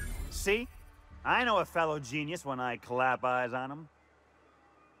sprats? See? I know a fellow genius when I clap eyes on him.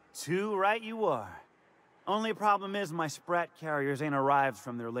 Too right you are. Only problem is my sprat carriers ain't arrived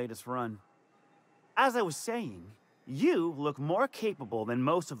from their latest run. As I was saying, you look more capable than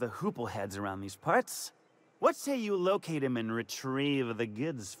most of the hoople heads around these parts. What say you locate him and retrieve the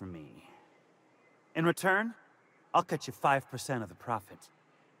goods for me? In return, I'll cut you 5% of the profit.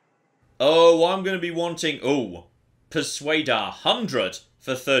 Oh, I'm going to be wanting... Oh, persuade 100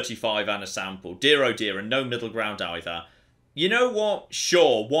 for 35 and a sample. Dear oh dear, and no middle ground either. You know what?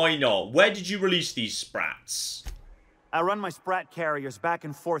 Sure, why not? Where did you release these sprats? I run my sprat carriers back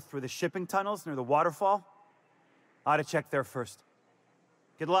and forth through the shipping tunnels near the waterfall. Ought to check there first.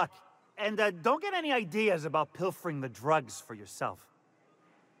 Good luck. And don't get any ideas about pilfering the drugs for yourself.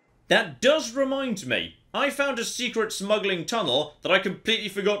 That does remind me. I found a secret smuggling tunnel that I completely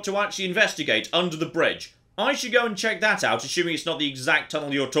forgot to actually investigate under the bridge. I should go and check that out, assuming it's not the exact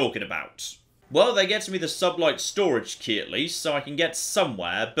tunnel you're talking about. Well, they get me the sublight storage key at least, so I can get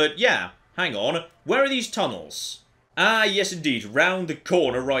somewhere. But yeah, hang on. Where are these tunnels? Ah, yes indeed, round the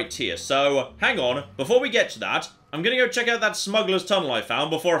corner right here. So, hang on. Before we get to that, I'm going to go check out that smuggler's tunnel I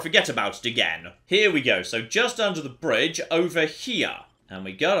found before I forget about it again. Here we go. So, just under the bridge, over here. And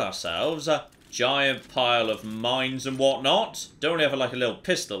we got ourselves a giant pile of mines and whatnot. Don't really have like a little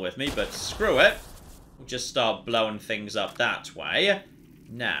pistol with me, but screw it. We'll just start blowing things up that way.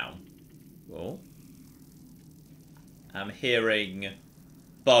 Now. Oh. I'm hearing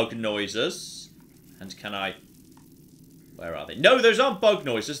bug noises. And can I... Where are they? No, those aren't bug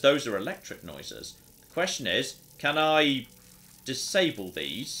noises. Those are electric noises. The question is, can I disable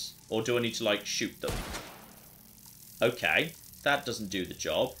these? Or do I need to, like, shoot them? Okay. That doesn't do the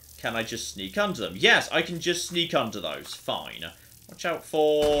job. Can I just sneak under them? Yes, I can just sneak under those. Fine. Watch out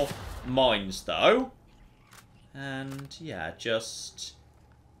for mines, though. And, yeah, just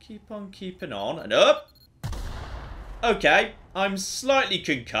keep on keeping on. And up! Okay, I'm slightly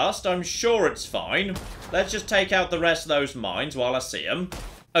concussed. I'm sure it's fine. Let's just take out the rest of those mines while I see them.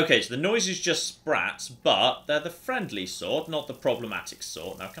 Okay, so the noise is just sprats, but they're the friendly sort, not the problematic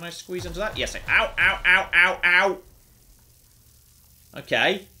sort. Now, can I squeeze into that? Yes, ow, ow, ow, ow, ow!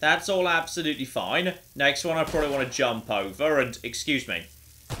 Okay, that's all absolutely fine. Next one I probably want to jump over and... Excuse me.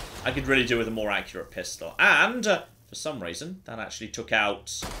 I could really do with a more accurate pistol. And, for some reason, that actually took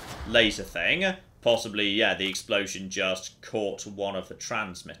out laser thing. Possibly, yeah, the explosion just caught one of the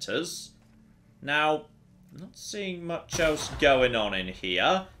transmitters. Now, I'm not seeing much else going on in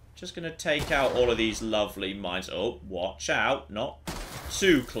here. Just going to take out all of these lovely mines. Oh, watch out. Not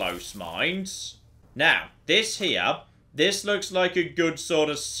too close mines. Now, this here... This looks like a good sort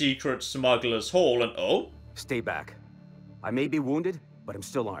of secret smuggler's haul, and oh? Stay back. I may be wounded, but I'm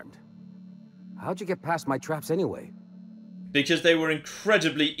still armed. How'd you get past my traps anyway? Because they were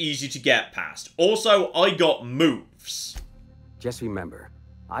incredibly easy to get past. Also, I got moves. Just remember,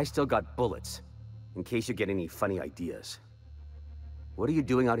 I still got bullets, in case you get any funny ideas. What are you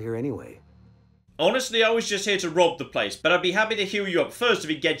doing out here anyway? Honestly, I was just here to rob the place, but I'd be happy to heal you up first if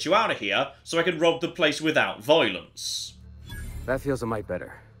it gets you out of here, so I can rob the place without violence. That feels a mite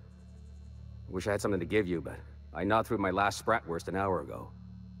better. Wish I had something to give you, but I gnawed through my last Spratwurst an hour ago.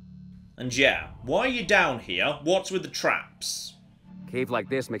 And yeah, why are you down here? What's with the traps? Cave like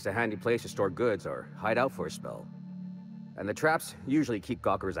this makes a handy place to store goods or hide out for a spell. And the traps usually keep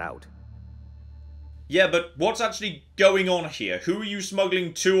gawkers out. Yeah, but what's actually going on here? Who are you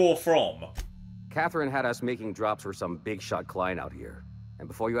smuggling to or from? Catherine had us making drops for some big shot client out here. And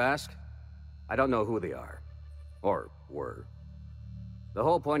before you ask, I don't know who they are. Or were. The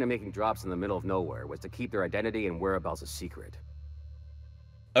whole point of making drops in the middle of nowhere was to keep their identity and whereabouts a secret.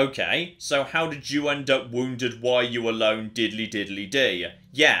 Okay, so how did you end up wounded while you alone diddly-diddly-dee?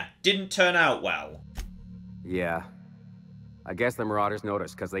 Yeah, didn't turn out well. Yeah. I guess the Marauders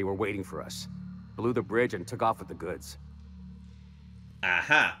noticed because they were waiting for us. Blew the bridge and took off with the goods.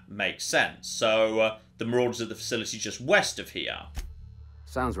 Aha, makes sense. So, the Marauders at the facility just west of here.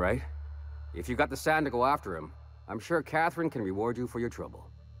 Sounds right. If you got the sand to go after him, I'm sure Catherine can reward you for your trouble.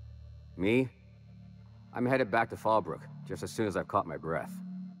 Me? I'm headed back to Fallbrook, just as soon as I've caught my breath.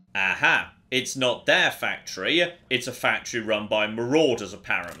 Aha, it's not their factory, it's a factory run by Marauders,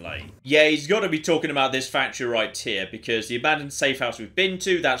 apparently. Yeah, he's got to be talking about this factory right here, because the abandoned safe house we've been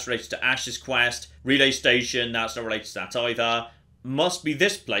to, that's related to Ash's quest. Relay station, that's not related to that either. Must be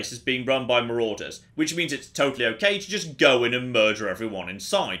this place is being run by Marauders, which means it's totally okay to just go in and murder everyone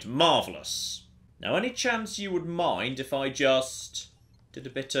inside. Marvellous. Now, any chance you would mind if I just did a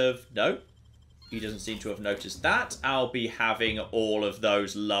bit of... No, he doesn't seem to have noticed that. I'll be having all of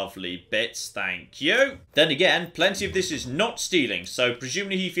those lovely bits, thank you. Then again, plenty of this is not stealing, so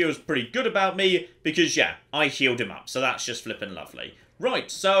presumably he feels pretty good about me, because yeah, I healed him up, so that's just flippin' lovely.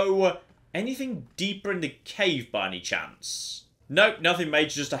 Right, so, anything deeper in the cave by any chance? Nope, nothing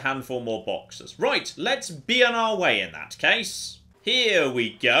major, just a handful more boxes. Right, let's be on our way in that case. Here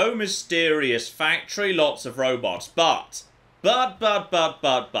we go, mysterious factory, lots of robots, but,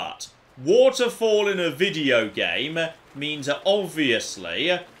 waterfall in a video game means that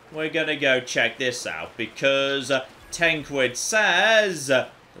obviously we're gonna go check this out, because Tenquid says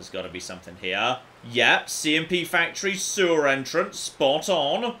there's gotta be something here. Yep, CMP factory sewer entrance, spot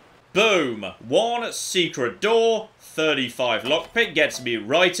on. Boom, one secret door, 35 lockpick gets me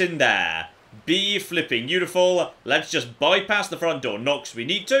right in there. Be flipping beautiful. Let's just bypass the front door, not because we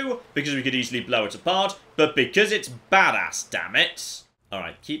need to, because we could easily blow it apart, but because it's badass, damn it.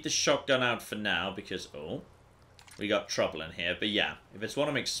 Alright, keep the shotgun out for now, because, oh, we got trouble in here. But yeah, if it's what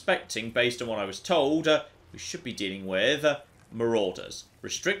I'm expecting, based on what I was told, we should be dealing with Marauders.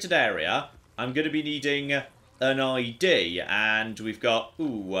 Restricted area, I'm going to be needing an ID, and we've got,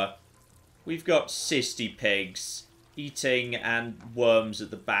 we've got cysty pigs eating and worms at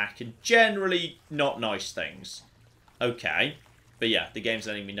the back, and generally not nice things. Okay, but yeah, the game's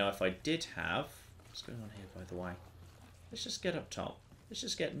letting me know if I did have... What's going on here, by the way? Let's just get up top. Let's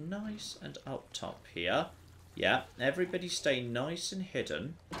just get nice and up top here. Yeah, everybody stay nice and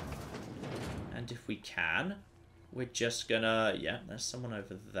hidden. And if we can, we're just gonna... Yeah, there's someone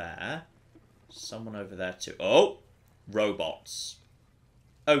over there. Someone over there too. Oh! Robots.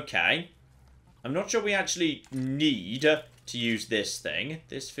 Okay. I'm not sure we actually need to use this thing.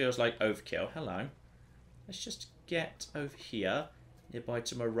 This feels like overkill. Hello. Let's just get over here, nearby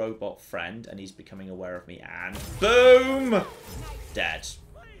to my robot friend, and he's becoming aware of me, and boom! Dead.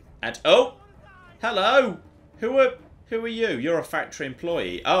 And, oh! Hello! Who are you? You're a factory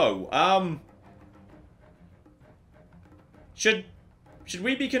employee. Oh, Should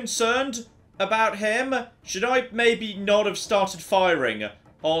we be concerned about him? Should I maybe not have started firing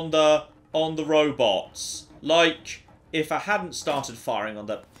on the robots? Like, if I hadn't started firing on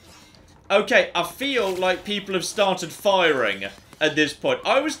the... Okay, I feel like people have started firing at this point.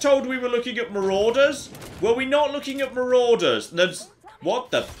 I was told we were looking at Marauders. Were we not looking at Marauders? There's...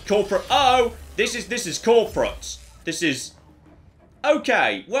 What the... Corporate... Oh! This is corporate. This is...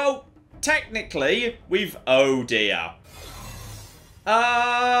 Okay, well, technically, we've... Oh, dear.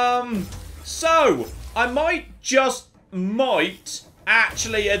 So, I might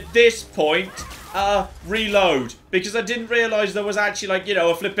actually, at this point, reload. Because I didn't realise there was actually, like, you know,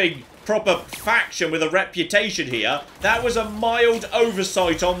 a flipping proper faction with a reputation here. That was a mild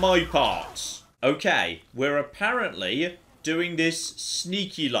oversight on my part. Okay, we're apparently doing this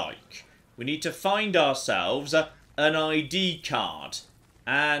sneaky-like. We need to find ourselves an ID card.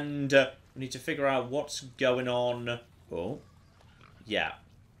 And we need to figure out what's going on. Oh, yeah.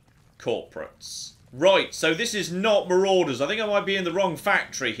 Corporates. Right, so this is not Marauders. I think I might be in the wrong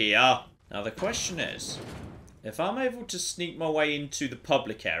factory here. Now, the question is, if I'm able to sneak my way into the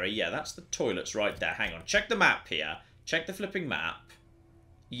public area... Yeah, that's the toilets right there. Hang on. Check the map here. Check the flipping map.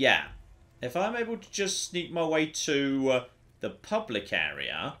 Yeah. If I'm able to just sneak my way to the public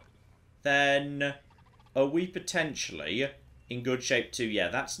area, then are we potentially in good shape too? Yeah,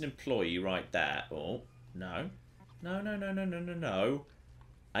 that's an employee right there. Oh, no. No.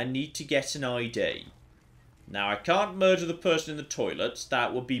 I need to get an ID. Now, I can't murder the person in the toilets.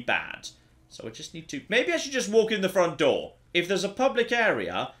 That would be bad. So I just need to... Maybe I should just walk in the front door. If there's a public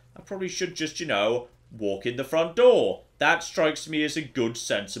area, I probably should just, you know, walk in the front door. That strikes me as a good,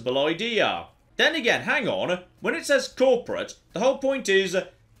 sensible idea. Then again, hang on. When it says corporate, the whole point is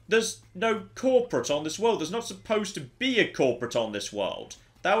there's no corporate on this world. There's not supposed to be a corporate on this world.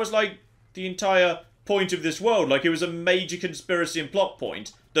 That was like the entire point of this world. Like it was a major conspiracy and plot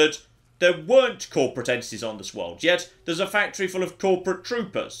point that there weren't corporate entities on this world. Yet there's a factory full of corporate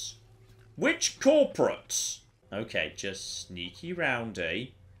troopers. Which corporates? Okay, just sneaky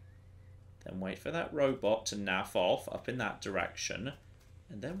roundy. Then wait for that robot to naff off up in that direction.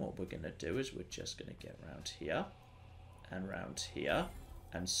 And then what we're going to do is we're just going to get round here. And round here.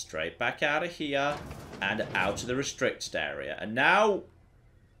 And straight back out of here. And out of the restricted area. And now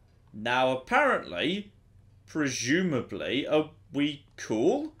apparently, presumably, are we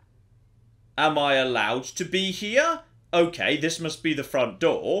cool? Am I allowed to be here? Okay, this must be the front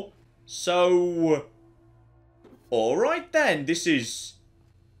door. So, alright then, this is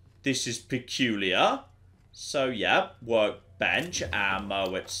peculiar. So, yeah, workbench,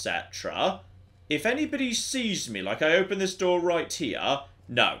 ammo, etc. If anybody sees me, like I open this door right here,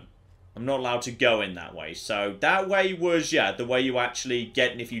 no, I'm not allowed to go in that way. So, that way was, yeah, the way you actually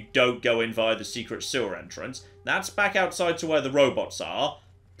get in if you don't go in via the secret sewer entrance. That's back outside to where the robots are,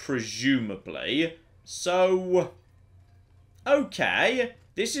 presumably. So, okay.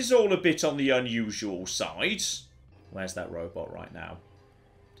 This is all a bit on the unusual side. Where's that robot right now?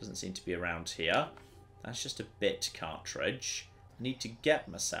 Doesn't seem to be around here. That's just a bit cartridge. I need to get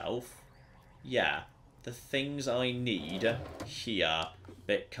myself, yeah, the things I need here.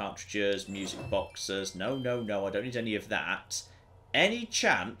 Bit cartridges, music boxes. No, I don't need any of that. Any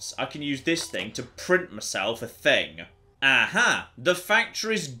chance I can use this thing to print myself a thing? Aha! The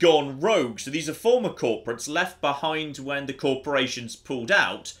factory's gone rogue, so these are former corporates left behind when the corporations pulled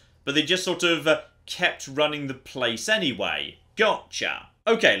out, but they just sort of kept running the place anyway. Gotcha.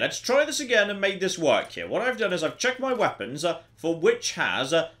 Okay, let's try this again and make this work here. What I've done is I've checked my weapons for which has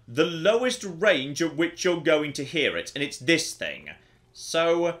the lowest range at which you're going to hear it, and it's this thing.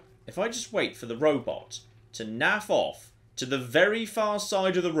 So, if I just wait for the robot to naff off to the very far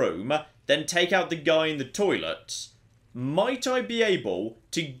side of the room, then take out the guy in the toilet, might I be able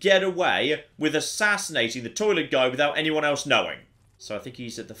to get away with assassinating the toilet guy without anyone else knowing? So I think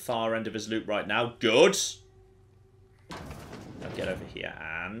he's at the far end of his loop right now. Good. I'll get over here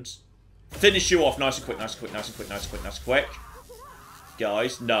and finish you off nice and quick, nice and quick, nice and quick, nice and quick, nice and quick.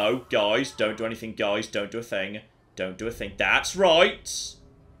 Guys, no, guys, don't do anything, guys, don't do a thing. Don't do a thing. That's right.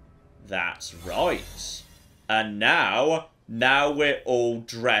 That's right. And now we're all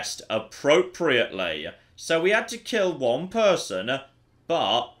dressed appropriately. So we had to kill one person,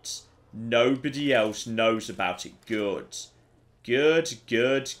 but nobody else knows about it. Good. Good,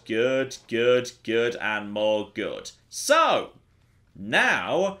 and more good. So,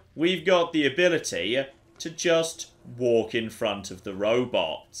 now we've got the ability to just walk in front of the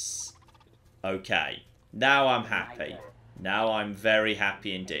robots. Okay, now I'm happy. Now I'm very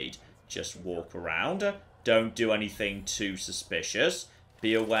happy indeed. Just walk around. Don't do anything too suspicious.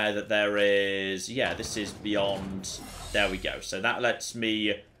 Be aware that there is... Yeah, this is beyond... There we go. So that lets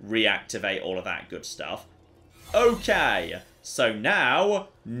me reactivate all of that good stuff. Okay. So now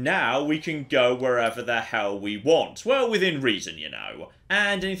we can go wherever the hell we want. Well, within reason, you know.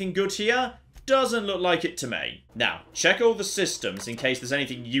 And anything good here? Doesn't look like it to me. Now, check all the systems in case there's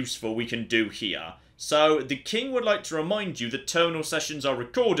anything useful we can do here. So, the king would like to remind you that terminal sessions are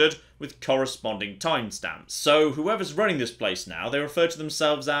recorded with corresponding timestamps. So, whoever's running this place now, they refer to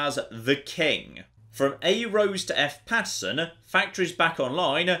themselves as the king. From A. Rose to F. Patterson, factories back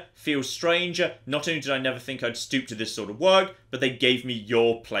online, feels strange. Not only did I never think I'd stoop to this sort of work, but they gave me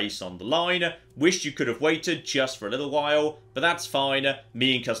your place on the line. Wish you could have waited just for a little while, but that's fine.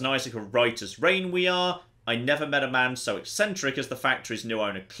 Me and Cousin Isaac are right as rain we are. I never met a man so eccentric as the factory's new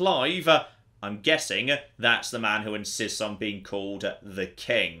owner, Clive. I'm guessing that's the man who insists on being called the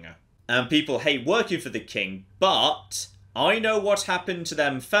king. And people hate working for the king, but I know what happened to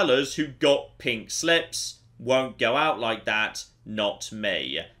them fellas who got pink slips. Won't go out like that. Not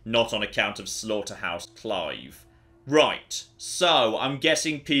me. Not on account of Slaughterhouse Clive. Right, so I'm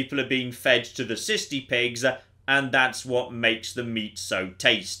guessing people are being fed to the cysty pigs, and that's what makes the meat so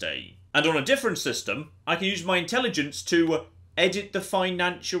tasty. And on a different system, I can use my intelligence to edit the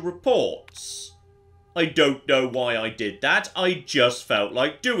financial reports. I don't know why I did that. I just felt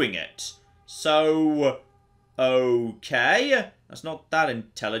like doing it. So, okay. That's not that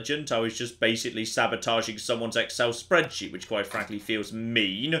intelligent. I was just basically sabotaging someone's Excel spreadsheet, which quite frankly feels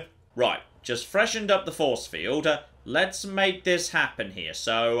mean. Right, just freshened up the force field. Let's make this happen here.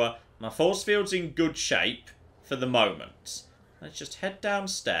 So, my force field's in good shape for the moment. Let's just head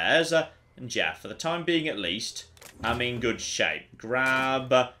downstairs. And yeah, for the time being at least, I'm in good shape.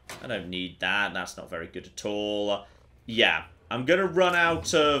 Grab. I don't need that. That's not very good at all. Yeah, I'm going to run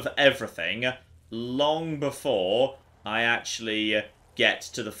out of everything long before I actually get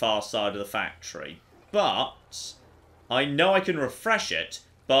to the far side of the factory. But I know I can refresh it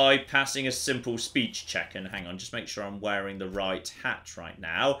by passing a simple speech check. And hang on, just make sure I'm wearing the right hat right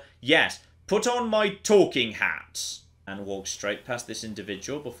now. Yes, put on my talking hat. And walk straight past this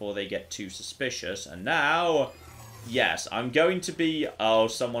individual before they get too suspicious. And now, yes, I'm going to be... Oh,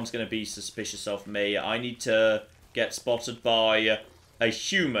 someone's going to be suspicious of me. I need to get spotted by a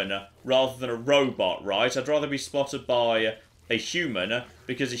human rather than a robot, right? I'd rather be spotted by a human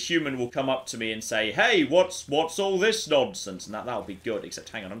because a human will come up to me and say, hey, what's all this nonsense? And that'll be good. Except,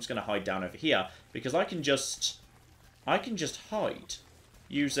 hang on, I'm just going to hide down over here because I can just hide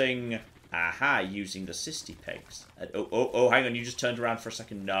using... Aha, using the cysty pigs. Oh, hang on, you just turned around for a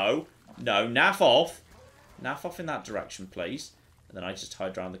second. No, naff off. Naff off in that direction, please. And then I just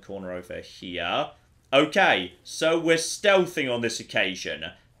hide around the corner over here. Okay, so we're stealthing on this occasion.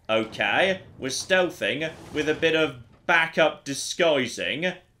 Okay, we're stealthing with a bit of backup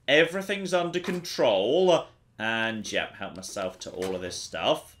disguising. Everything's under control. And, yep, help myself to all of this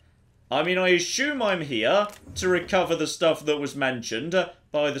stuff. I mean, I assume I'm here to recover the stuff that was mentioned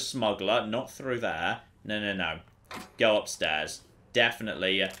by the smuggler. Not through there. No. Go upstairs.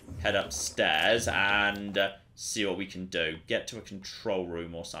 Definitely head upstairs and see what we can do. Get to a control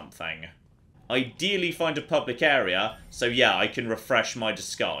room or something. Ideally find a public area, so yeah, I can refresh my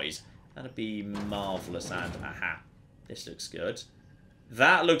disguise. That'd be marvellous and aha. This looks good.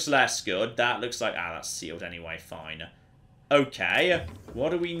 That looks less good. That looks like... that's sealed anyway, fine. Okay, what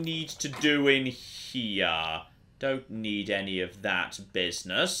do we need to do in here? Don't need any of that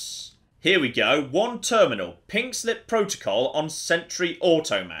business. Here we go. One terminal. Pink slip protocol on Sentry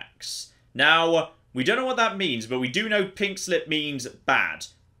Automax. Now, we don't know what that means, but we do know pink slip means bad.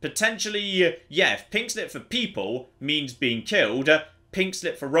 Potentially, yeah, if pink slip for people means being killed, pink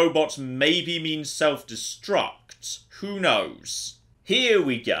slip for robots maybe means self-destruct. Who knows? Here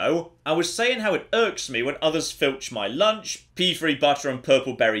we go. I was saying how it irks me when others filch my lunch, pea-free butter and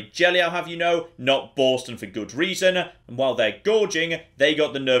purple berry jelly, I'll have you know, not Boston for good reason, and while they're gorging, they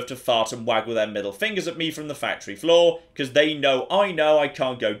got the nerve to fart and waggle their middle fingers at me from the factory floor, because they know I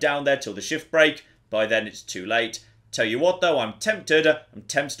can't go down there till the shift break. By then it's too late. Tell you what though, I'm tempted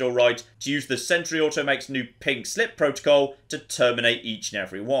alright, to use the Sentry Automax new pink slip protocol to terminate each and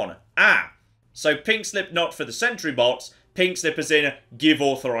every one. So pink slip not for the sentry bots, pink slip as in give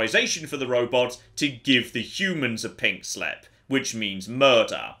authorization for the robots to give the humans a pink slip, which means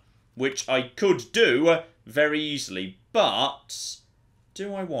murder. Which I could do very easily, but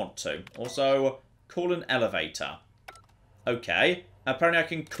do I want to? Also, call an elevator. Okay, apparently I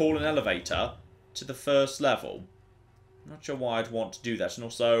can call an elevator to the first level. Not sure why I'd want to do that. And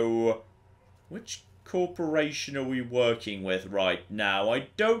also, which corporation are we working with right now? I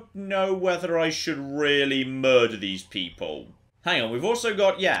don't know whether I should really murder these people. Hang on, we've also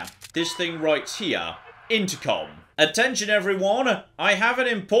got, yeah, this thing right here. Intercom. Attention everyone, I have an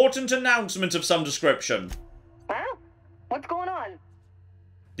important announcement of some description. Well, what's going on?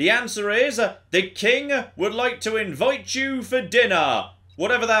 The answer is, the king would like to invite you for dinner.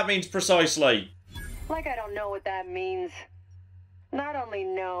 Whatever that means precisely. Like I don't know what that means. Not only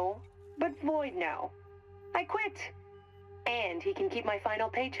no, but void no. I quit. And he can keep my final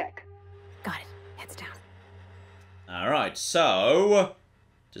paycheck. Got it. Heads down. Alright, so...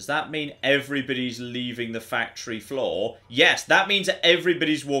 does that mean everybody's leaving the factory floor? Yes, that means that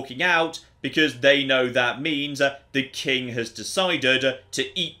everybody's walking out because they know that means the king has decided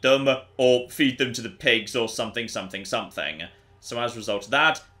to eat them or feed them to the pigs or something. So as a result of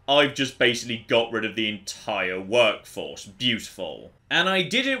that, I've just basically got rid of the entire workforce. Beautiful. And I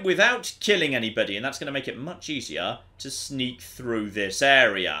did it without killing anybody, and that's going to make it much easier to sneak through this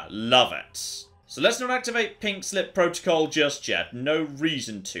area. Love it. So let's not activate pink slip protocol just yet. No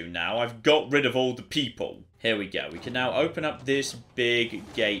reason to now. I've got rid of all the people. Here we go. We can now open up this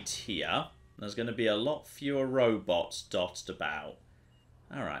big gate here. There's going to be a lot fewer robots dotted about.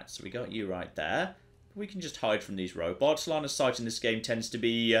 Alright, so we got you right there. We can just hide from these robots. Line of sight in this game tends to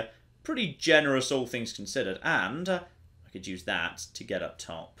be pretty generous, all things considered. And I could use that to get up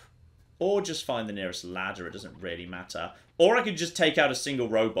top. Or just find the nearest ladder, it doesn't really matter. Or I could just take out a single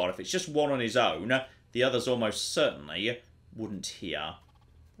robot. If it's just one on his own, the others almost certainly wouldn't hear.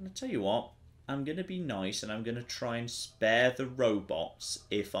 And I'll tell you what, I'm going to be nice and I'm going to try and spare the robots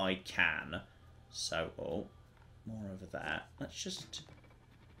if I can. So, oh, more over there. Let's just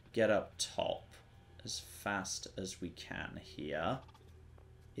get up top as fast as we can here.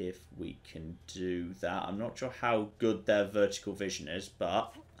 If we can do that. I'm not sure how good their vertical vision is,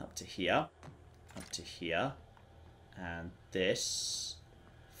 but up to here. Up to here. And this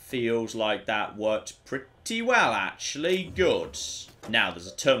feels like that worked pretty well, actually. Good. Now, there's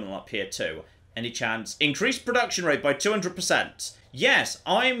a terminal up here too. Any chance? Increase production rate by 200%. Yes,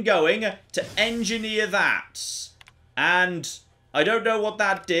 I'm going to engineer that. And I don't know what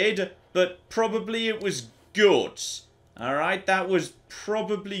that did, but probably it was good. Alright, that was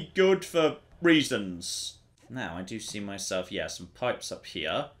probably good for reasons. Now, I do see myself, yeah, some pipes up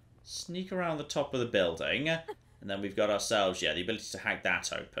here. Sneak around the top of the building. And then we've got ourselves, yeah, the ability to hack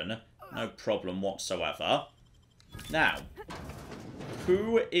that open. No problem whatsoever. Now,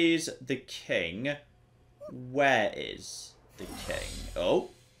 who is the king? Where is the king? Oh.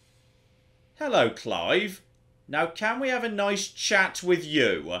 Hello, Clive. Now, can we have a nice chat with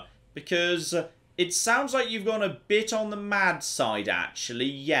you? Because it sounds like you've gone a bit on the mad side, actually.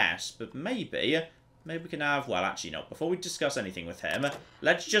 Yes, but maybe we can have... Well, actually not. Before we discuss anything with him,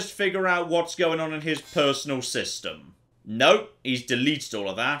 let's just figure out what's going on in his personal system. Nope, he's deleted all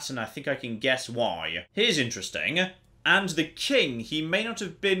of that, and I think I can guess why. Here's interesting. And the king, he may not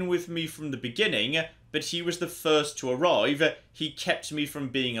have been with me from the beginning, but he was the first to arrive. He kept me from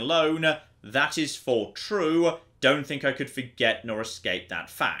being alone. That is for true. Don't think I could forget nor escape that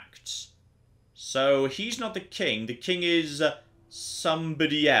fact. So, he's not the king. The king is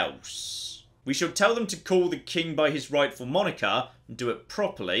somebody else. We shall tell them to call the king by his rightful moniker and do it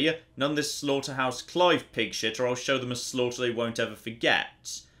properly. None this Slaughterhouse Clive pig shit, or I'll show them a slaughter they won't ever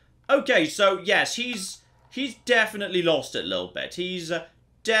forget. Okay, so, yes, he's definitely lost it a little bit. He's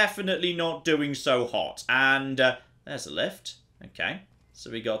definitely not doing so hot. And there's a lift. Okay,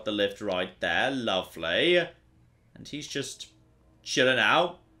 so we got the lift right there. Lovely. And he's just chilling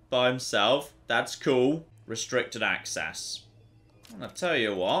out by himself. That's cool. Restricted access. And I'll tell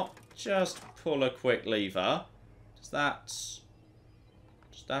you what. Just pull a quick lever. Does that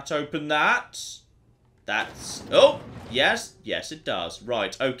open that? That's... Oh! Yes. Yes, it does.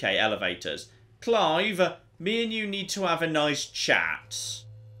 Right. Okay, elevators. Clive, me and you need to have a nice chat.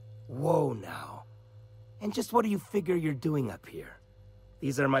 Whoa, now. And just what do you figure you're doing up here?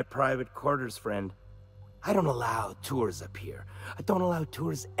 These are my private quarters, friend. I don't allow tours up here. I don't allow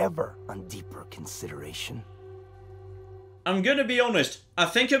tours ever on deeper consideration. I'm gonna be honest, I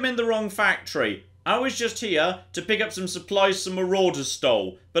think I'm in the wrong factory. I was just here to pick up some supplies some marauders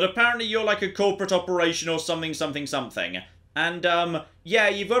stole, but apparently you're like a corporate operation or something. And, yeah,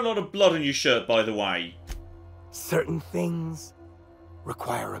 you've got a lot of blood on your shirt, by the way. Certain things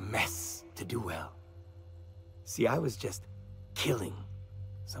require a mess to do well. See, I was just killing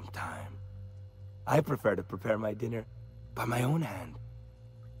some time. I prefer to prepare my dinner by my own hand.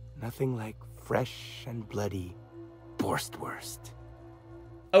 Nothing like fresh and bloody Borstwurst.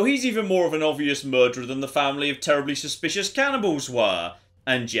 Oh, he's even more of an obvious murderer than the family of terribly suspicious cannibals were.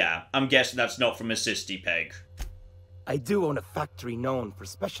 And yeah, I'm guessing that's not from a Sisty pig. I do own a factory known for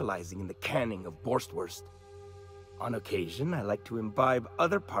specializing in the canning of Borstwurst. On occasion, I like to imbibe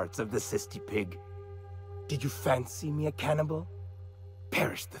other parts of the Sisty pig. Did you fancy me a cannibal?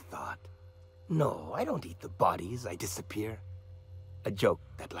 Perish the thought. No, I don't eat the bodies, I disappear. A joke,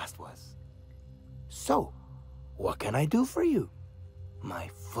 that last was. So, what can I do for you? My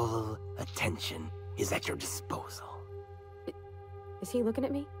full attention is at your disposal. Is he looking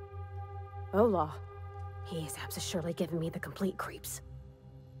at me? Oh, law. His abs is surely giving me the complete creeps.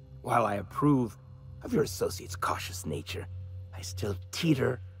 While I approve of your associate's cautious nature, I still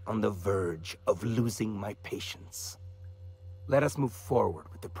teeter on the verge of losing my patience. Let us move forward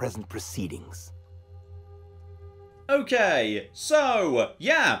with the present proceedings. Okay, so,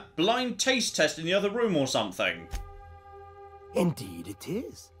 yeah, blind taste test in the other room or something. Indeed it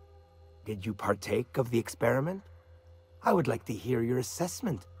is. Did you partake of the experiment? I would like to hear your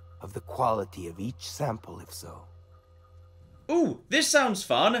assessment of the quality of each sample, if so. Ooh, this sounds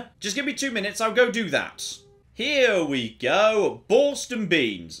fun. Just give me 2 minutes, I'll go do that. Here we go, Borst and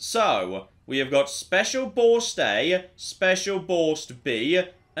Beans. So, we have got Special Borst A, Special Borst B,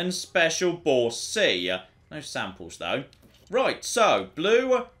 and Special Borst C. No samples, though. Right, so,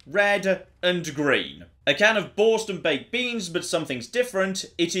 blue, red, and green. A can of Borst and baked beans, but something's different.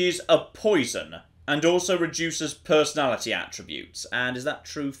 It is a poison. and also reduces personality attributes. And is that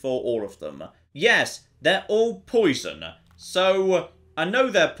true for all of them? Yes, they're all poison. So, I know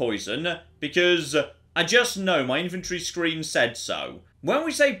they're poison because I just know my inventory screen said so. When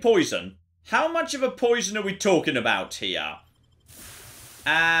we say poison, how much of a poison are we talking about here?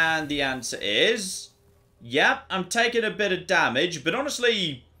 And the answer is... Yep, I'm taking a bit of damage, but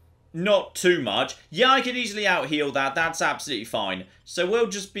honestly, not too much. Yeah, I can easily out-heal that. That's absolutely fine. So we'll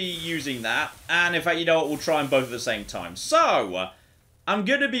just be using that. And in fact, you know what? We'll try them both at the same time. So, I'm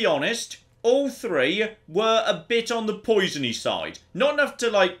going to be honest. All three were a bit on the poisony side. Not enough to,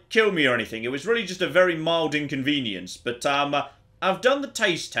 like, kill me or anything. It was really just a very mild inconvenience. But, I've done the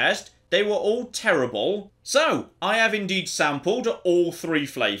taste test. They were all terrible. So, I have indeed sampled all three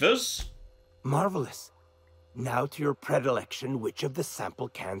flavors. Marvelous. Now to your predilection, which of the sample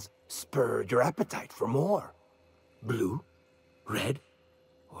cans spurred your appetite for more? Blue, red,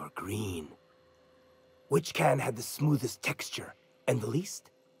 or green? Which can had the smoothest texture and the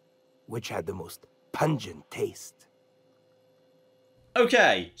least? Which had the most pungent taste?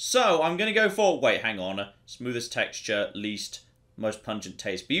 Okay, so I'm going to go for... Wait, hang on. Smoothest texture, least, most pungent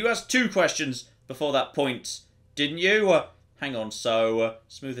taste. But you asked two questions before that point, didn't you? Hang on, so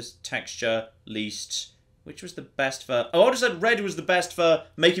smoothest texture, least... Which was the best for... Oh, I just said red was the best for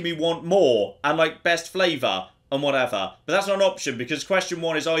making me want more. And, like, best flavour and whatever. But that's not an option because question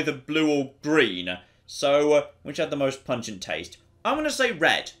one is either blue or green. So, which had the most pungent taste? I'm going to say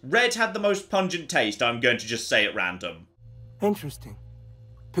red. Red had the most pungent taste. I'm going to just say at random. Interesting.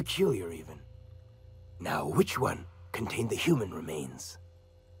 Peculiar, even. Now, which one contained the human remains?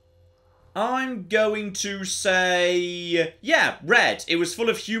 I'm going to say... Yeah, red. It was full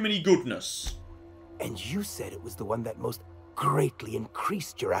of human-y goodness. And you said it was the one that most greatly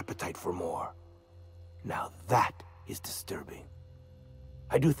increased your appetite for more. Now that is disturbing.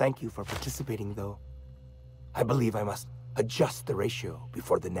 I do thank you for participating, though. I believe I must adjust the ratio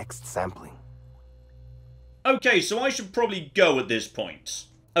before the next sampling. Okay, so I should probably go at this point.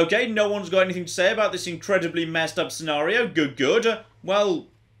 Okay, no one's got anything to say about this incredibly messed up scenario. Good, good. Well,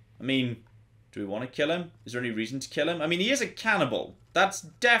 I mean, do we want to kill him? Is there any reason to kill him? I mean, he is a cannibal. That's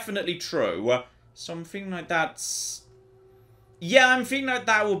definitely true. So I'm feeling like that's... Yeah, I'm feeling like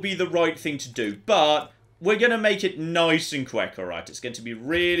that will be the right thing to do. But we're going to make it nice and quick, alright? It's going to be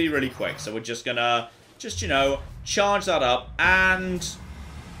really, really quick. So we're just going to, you know, charge that up. And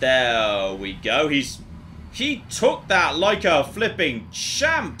there we go. He took that like a flipping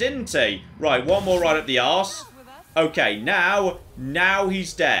champ, didn't he? Right, one more right up the arse. Okay, now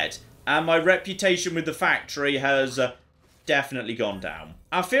he's dead. And my reputation with the factory has definitely gone down.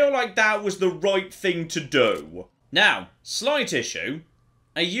 I feel like that was the right thing to do. Now, slight issue.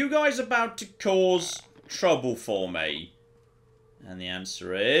 Are you guys about to cause trouble for me? And the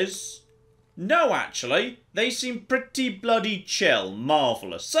answer is... No, actually. They seem pretty bloody chill.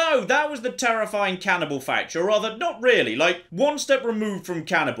 Marvellous. So, that was the terrifying cannibal factory. Or rather, not really. Like, one step removed from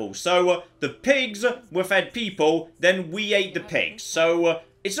cannibal. So, the pigs were fed people, then we ate the pigs. So,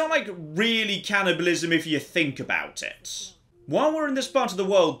 it's not like really cannibalism if you think about it. While we're in this part of the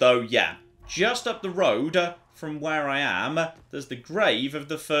world, though, yeah, just up the road from where I am, there's the grave of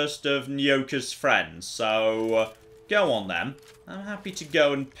the first of Nyoka's friends. So, go on then. I'm happy to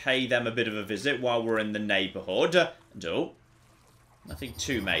go and pay them a bit of a visit while we're in the neighbourhood. And, oh, nothing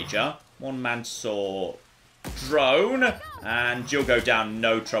too major. One Mantisaur drone, and you'll go down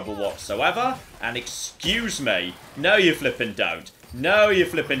no trouble whatsoever. And excuse me. No, you flippin' don't. No, you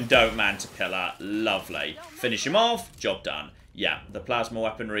flippin' don't, Mantipillar. Lovely. Finish him off. Job done. Yeah, the plasma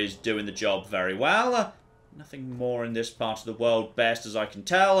weaponry is doing the job very well. Nothing more in this part of the world, best as I can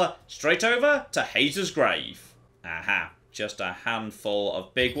tell. Straight over to Hazer's grave. Aha. Just a handful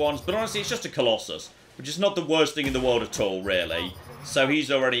of big ones. But honestly, it's just a Colossus, which is not the worst thing in the world at all, really. So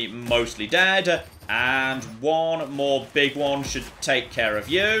he's already mostly dead. And one more big one should take care of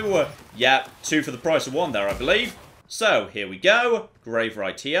you. Yep, 2 for the price of 1 there, I believe. So, here we go. Grave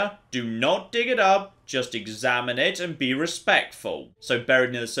right here. Do not dig it up. Just examine it and be respectful. So,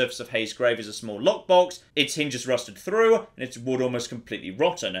 buried near the surface of Hayes' grave is a small lockbox. Its hinges rusted through, and its wood almost completely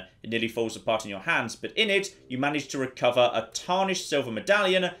rotten. It nearly falls apart in your hands, but in it, you manage to recover a tarnished silver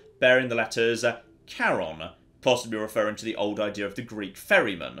medallion bearing the letters Charon, possibly referring to the old idea of the Greek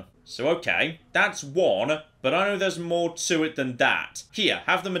ferryman. So, okay, that's one, but I know there's more to it than that. Here,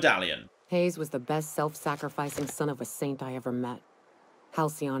 have the medallion. Hayes was the best self-sacrificing son of a saint I ever met.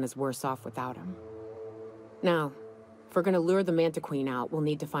 Halcyon is worse off without him. Now, if we're gonna lure the Manta Queen out, we'll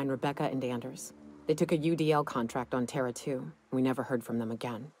need to find Rebecca and Anders. They took a UDL contract on Terra 2. We never heard from them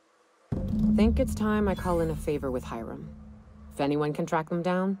again. Think it's time I call in a favor with Hiram. If anyone can track them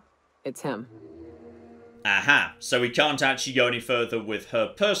down, it's him. Aha, so we can't actually go any further with her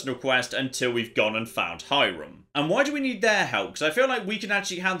personal quest until we've gone and found Hiram. And why do we need their help? Because I feel like we can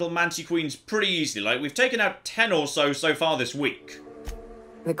actually handle Mantiqueens pretty easily. Like, we've taken out 10 or so far this week.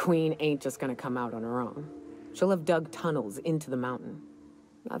 The Queen ain't just gonna come out on her own. She'll have dug tunnels into the mountain.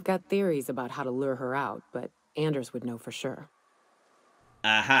 I've got theories about how to lure her out, but Anders would know for sure.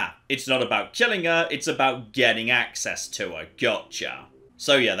 Aha, it's not about killing her, it's about getting access to her. Gotcha.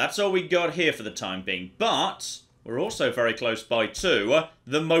 So yeah, that's all we got here for the time being, but we're also very close by to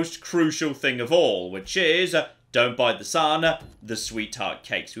the most crucial thing of all, which is, don't bite the sun, the sweetheart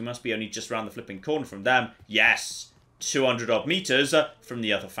cakes. We must be only just around the flipping corner from them. Yes, 200 odd meters from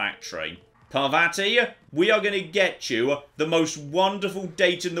the other factory. Parvati, we are going to get you the most wonderful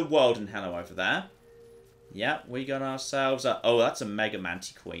date in the world. And hello over there. Yeah, we got ourselves oh, that's a Mega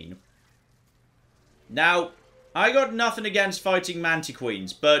Mantiqueen. Now, I got nothing against fighting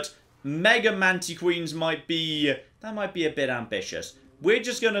Mantiqueens, but Mega Mantiqueens might be a bit ambitious. We're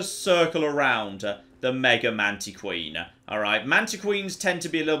just going to circle around the Mega Mantiqueen. Alright, Mantiqueens tend to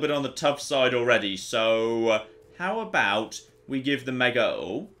be a little bit on the tough side already, so how about we give the Mega...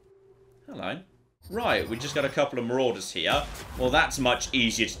 Oh, hello. Right, we just got a couple of Marauders here. Well, that's much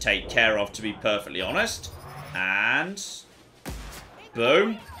easier to take care of, to be perfectly honest. And...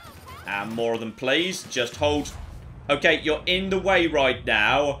 boom. And more of them, please. Just hold... Okay, you're in the way right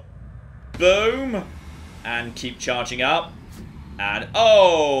now. Boom. And keep charging up. And,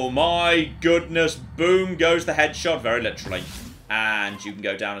 oh my goodness. Boom goes the headshot, very literally. And you can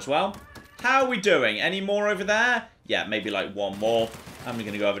go down as well. How are we doing? Any more over there? Yeah, maybe like one more. I'm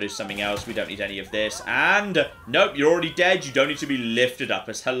going to go over to something else. We don't need any of this. And, nope, you're already dead. You don't need to be lifted up,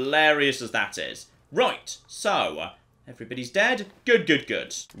 as hilarious as that is. Right, so, everybody's dead. Good, good,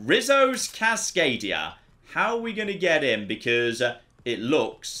 good. Rizzo's Cascadia. How are we going to get in? Because it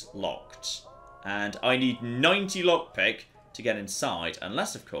looks locked. And I need 90 lockpick to get inside.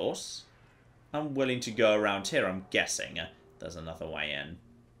 Unless, of course, I'm willing to go around here. I'm guessing there's another way in.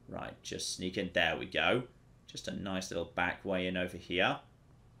 Right, just sneak in. There we go. Just a nice little back way in over here.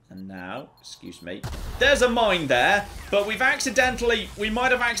 And now, excuse me, there's a mine there. But we might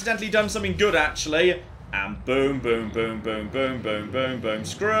have accidentally done something good, actually. And boom, boom, boom, boom, boom, boom, boom, boom.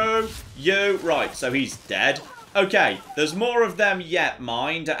 Screw you. Right, so he's dead. Okay, there's more of them yet,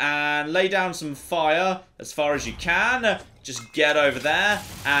 mind. And lay down some fire as far as you can. Just get over there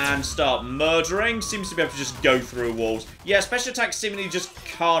and start murdering. Seems to be able to just go through walls. Yeah, special attacks seemingly just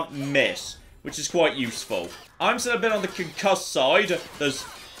can't miss, which is quite useful. I'm still a bit on the concussed side. There's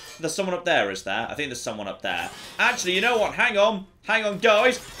someone up there, is there? I think there's someone up there. Actually, you know what? Hang on. Hang on,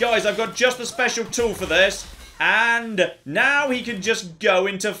 guys. Guys, I've got just the special tool for this. And now he can just go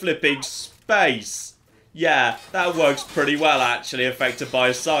into flipping space. Yeah, that works pretty well, actually, affected by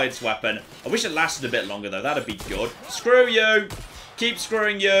a science weapon. I wish it lasted a bit longer, though. That'd be good. Screw you. Keep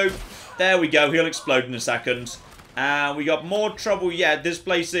screwing you. There we go. He'll explode in a second. And we got more trouble yet. This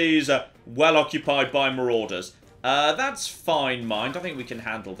place is well occupied by Marauders. That's fine, mind. I think we can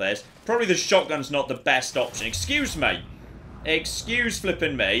handle this. Probably the shotgun's not the best option. Excuse me. Excuse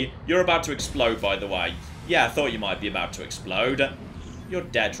flipping me. You're about to explode, by the way. Yeah, I thought you might be about to explode. You're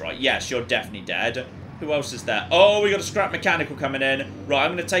dead, right? Yes, you're definitely dead. Who else is there? Oh, we got a scrap mechanical coming in. Right,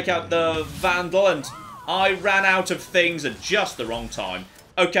 I'm going to take out the Vandal, and I ran out of things at just the wrong time.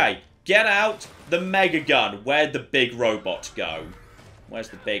 Okay, get out the Mega Gun. Where'd the big robot go? Where's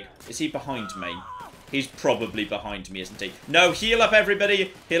the big... Is he behind me? He's probably behind me, isn't he? No, heal up,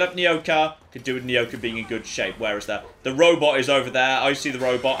 everybody. Heal up Nyoka. Could do with Nyoka being in good shape. Where is that? The robot is over there. I see the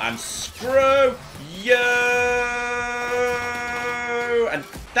robot. And screw you! And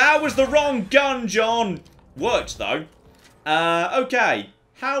that was the wrong gun, John. Worked, though. Okay.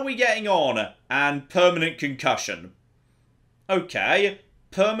 How are we getting on? And permanent concussion. Okay.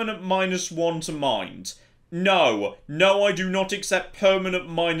 Permanent -1 to mind. No. No, I do not accept permanent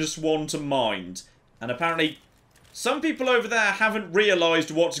 -1 to mind. And apparently, some people over there haven't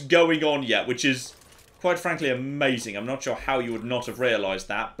realised what's going on yet, which is, quite frankly, amazing. I'm not sure how you would not have realised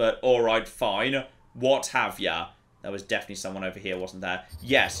that, but alright, fine. What have ya? There was definitely someone over here, wasn't there?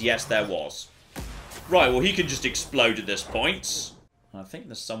 Yes, yes, there was. Right, well, he can just explode at this point. I think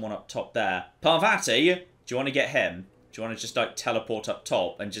there's someone up top there. Parvati, do you want to get him? Do you want to just, like, teleport up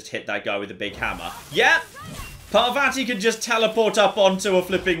top and just hit that guy with a big hammer? Yep! Parvati can just teleport up onto a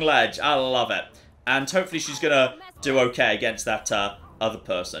flipping ledge. I love it. And hopefully she's going to do okay against that other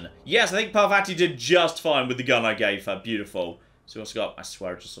person. Yes, I think Parvati did just fine with the gun I gave her. Beautiful. So we also got... I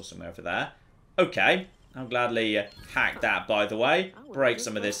swear I just saw something over there. Okay. I'll gladly hack that, by the way. Break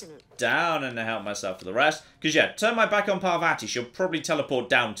some of this down and help myself for the rest. Because, yeah, turn my back on Parvati. She'll probably teleport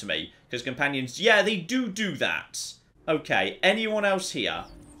down to me. Because companions, yeah, they do that. Okay, anyone else here?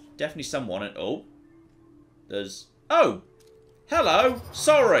 Definitely someone. And oh, there's... Oh, hello.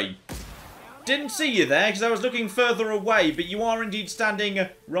 Sorry. Didn't see you there because I was looking further away. But you are indeed standing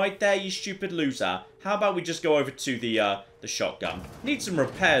right there, you stupid loser. How about we just go over to the shotgun? Need some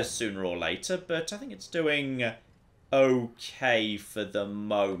repairs sooner or later, but I think it's doing okay for the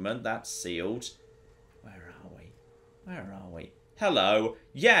moment. That's sealed. Where are we? Where are we? Hello.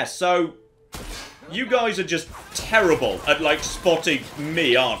 Yeah, so you guys are just terrible at, like, spotting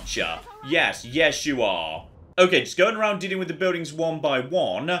me, aren't you? Yes, yes you are. Okay, just going around dealing with the buildings one by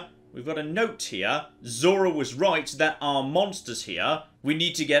one. We've got a note here. Zora was right, there are monsters here. We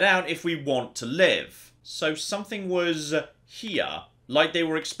need to get out if we want to live. So something was here. Like they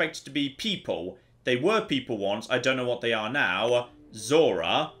were expected to be people. They were people once. I don't know what they are now.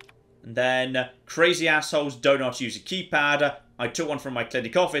 Zora. And then crazy assholes do not use a keypad. I took one from my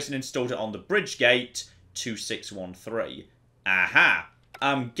clinic office and installed it on the bridge gate. 2613. Aha.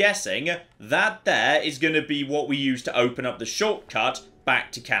 I'm guessing that there is going to be what we use to open up the shortcut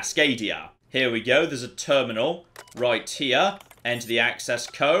back to Cascadia. Here we go. There's a terminal right here. Enter the access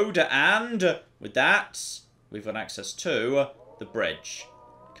code, and with that, we've got access to the bridge.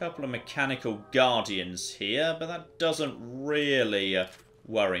 A couple of mechanical guardians here, but that doesn't really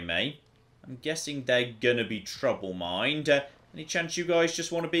worry me. I'm guessing they're gonna be trouble mind. Any chance you guys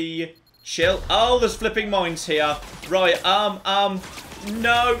just want to be chill? Oh, there's flipping mines here. Right,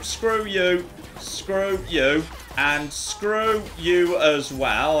 no, screw you. Screw you. And screw you as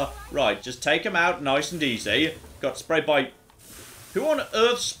well. Right, just take them out nice and easy. Got sprayed by... Who on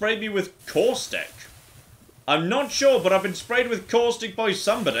earth sprayed me with caustic? I'm not sure, but I've been sprayed with caustic by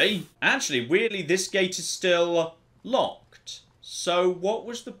somebody. Actually, weirdly, this gate is still locked. So, what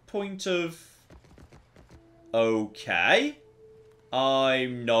was the point of... Okay.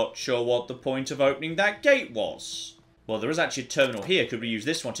 I'm not sure what the point of opening that gate was. Well, there is actually a terminal here. Could we use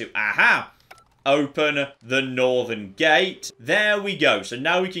this one too? Aha! Open the northern gate. There we go. So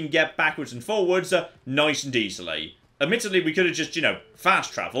now we can get backwards and forwards nice and easily. Admittedly, we could have just, you know,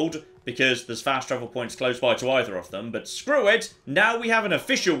 fast travelled because there's fast travel points close by to either of them. But screw it. Now we have an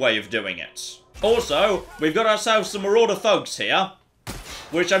official way of doing it. Also, we've got ourselves some marauder thugs here,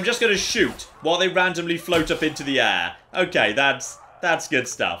 which I'm just going to shoot while they randomly float up into the air. Okay, that's good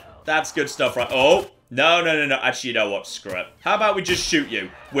stuff. That's good stuff, right? Oh. No. Actually, you know what? Screw it. How about we just shoot you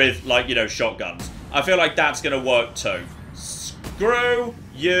with, like, you know, shotguns? I feel like that's going to work too. Screw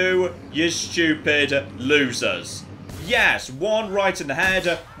you, you stupid losers. Yes, one right in the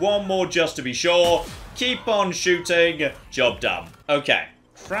head. One more just to be sure. Keep on shooting. Job done. Okay.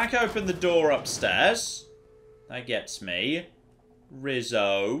 Crack open the door upstairs. That gets me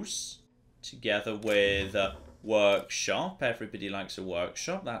Rizzo's together with... workshop. Everybody likes a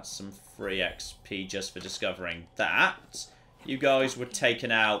workshop. That's some free XP just for discovering that. You guys were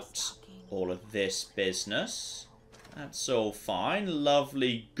taking out all of this business. That's all fine.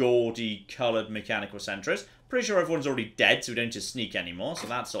 Lovely, gaudy, coloured mechanical sentries. Pretty sure everyone's already dead, so we don't need to sneak anymore, so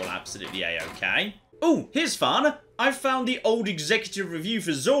that's all absolutely a-okay. Ooh, here's fun. I found the old executive review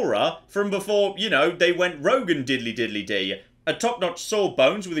for Zora from before, you know, they went rogue and diddly-diddly-dee. A top-notch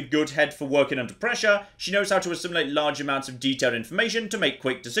sawbones with a good head for working under pressure, she knows how to assimilate large amounts of detailed information to make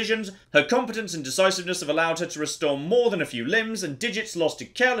quick decisions. Her competence and decisiveness have allowed her to restore more than a few limbs and digits lost to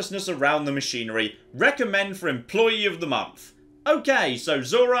carelessness around the machinery. Recommend for Employee of the Month. Okay, so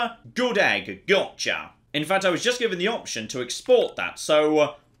Zora, good egg, gotcha. In fact, I was just given the option to export that,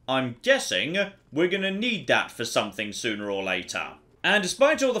 so I'm guessing we're gonna need that for something sooner or later. And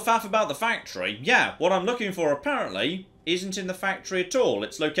despite all the faff about the factory, yeah, what I'm looking for apparently isn't in the factory at all.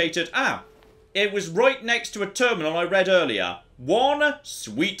 It's located... it was right next to a terminal I read earlier. One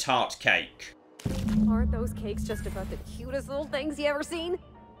sweetheart cake. Aren't those cakes just about the cutest little things you ever seen?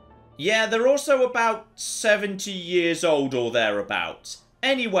 Yeah, they're also about 70 years old or thereabouts.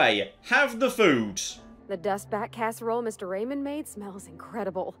 Anyway, have the food. The dustbat casserole Mr. Raymond made smells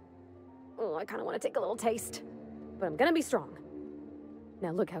incredible. Oh, I kind of want to take a little taste. But I'm gonna be strong.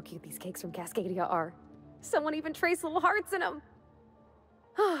 Now look how cute these cakes from Cascadia are. Someone even traced little hearts in them.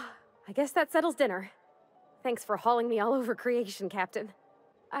 I guess that settles dinner. Thanks for hauling me all over creation, Captain.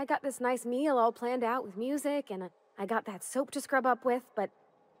 I got this nice meal all planned out with music, and I got that soap to scrub up with, but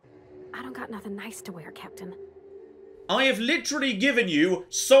I don't got nothing nice to wear, Captain. I have literally given you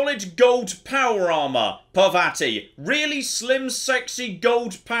solid gold power armor, Parvati. Really slim, sexy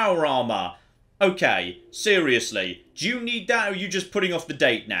gold power armor. Okay, seriously, do you need that or are you just putting off the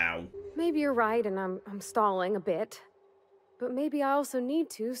date now? maybe you're right and I'm stalling a bit. But maybe I also need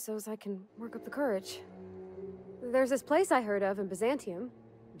to so as I can work up the courage. There's this place I heard of in Byzantium,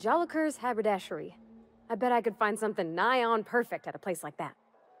 Jolicoeur's Haberdashery. I bet I could find something nigh on perfect at a place like that.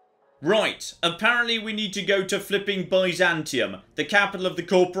 Right, apparently we need to go to flipping Byzantium, the capital of the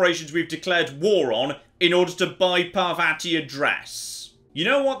corporations we've declared war on, in order to buy Parvati a dress. You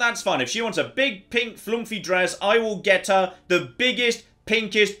know what, that's fine. If she wants a big, pink, flumpy dress, I will get her the biggest,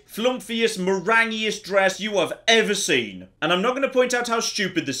 pinkest, flumpiest, meringueiest dress you have ever seen. And I'm not going to point out how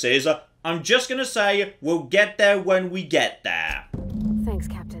stupid this is. I'm just going to say we'll get there when we get there. Thanks,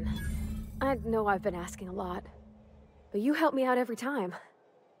 Captain. I know I've been asking a lot, but you help me out every time.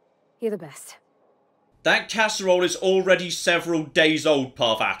 You're the best. That casserole is already several days old,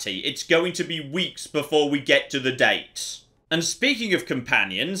 Parvati. It's going to be weeks before we get to the date. And speaking of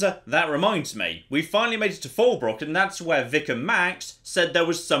companions, that reminds me, we finally made it to Fallbrook, and that's where Vicar Max said there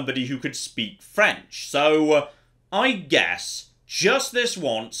was somebody who could speak French. So, I guess, just this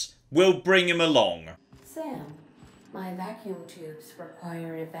once, we'll bring him along. Sam, my vacuum tubes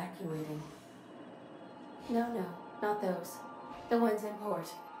require evacuating. No, not those. The ones in port.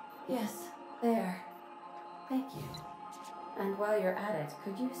 Yes, there. Thank you. And while you're at it,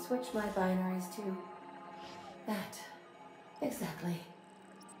 could you switch my binaries to that? Exactly.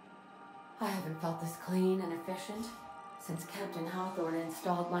 I haven't felt this clean and efficient since Captain Hawthorne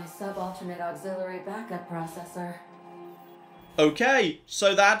installed my subalternate auxiliary backup processor. Okay,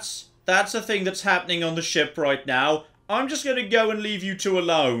 so that's a thing that's happening on the ship right now. I'm just going to go and leave you two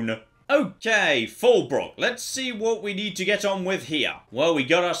alone. Okay, Fallbrook, let's see what we need to get on with here. Well, we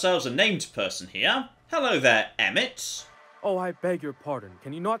got ourselves a named person here. Hello there, Emmett. Oh, I beg your pardon.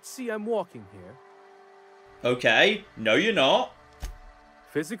 Can you not see I'm walking here? Okay, no you're not.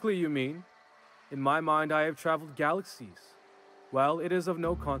 Physically, you mean? In my mind, I have traveled galaxies. Well, it is of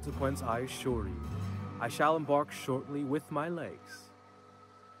no consequence, I assure you. I shall embark shortly with my legs.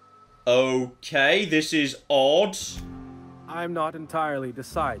 Okay, this is odd. I'm not entirely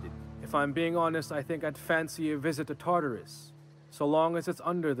decided. If I'm being honest, I think I'd fancy a visit to Tartarus, so long as it's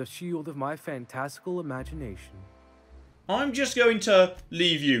under the shield of my fantastical imagination. I'm just going to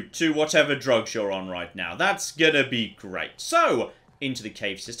leave you to whatever drugs you're on right now. That's gonna be great. So, into the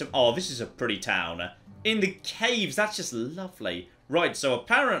cave system. Oh, this is a pretty town. In the caves, that's just lovely. Right, so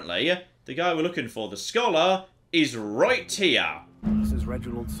apparently, the guy we're looking for, the scholar, is right here. This is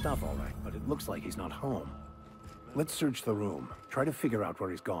Reginald's stuff, all right, but it looks like he's not home. Let's search the room. Try to figure out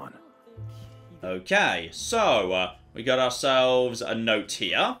where he's gone. Okay, so, we got ourselves a note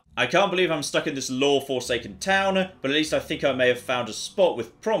here. I can't believe I'm stuck in this law-forsaken town, but at least I think I may have found a spot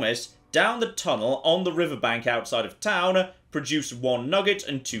with promise. Down the tunnel, on the riverbank outside of town, produce 1 nugget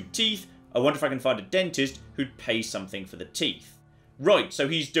and 2 teeth. I wonder if I can find a dentist who'd pay something for the teeth. Right, so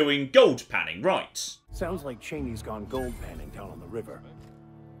he's doing gold panning, right. Sounds like Cheney's gone gold panning down on the river.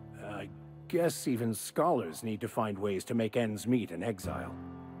 I guess even scholars need to find ways to make ends meet in exile.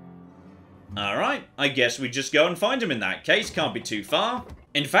 Alright, I guess we just go and find him in that case, can't be too far.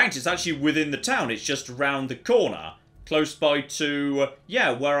 In fact, it's actually within the town, it's just round the corner. Close by to,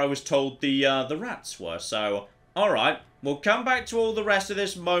 yeah, where I was told the rats were, so... Alright, we'll come back to all the rest of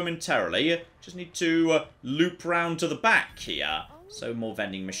this momentarily. Just need to loop round to the back here. So, more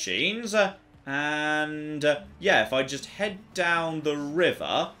vending machines. And, yeah, if I just head down the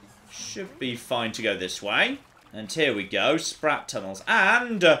river, should be fine to go this way. And here we go, Sprat Tunnels.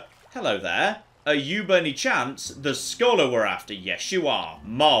 And... hello there. Are you by any chance the scholar we're after? Yes, you are.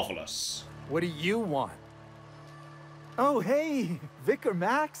 Marvelous. What do you want? Oh, hey, Vicar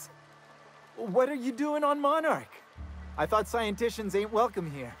Max. What are you doing on Monarch? I thought scienticians ain't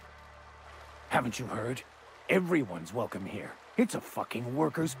welcome here. Haven't you heard? Everyone's welcome here. It's a fucking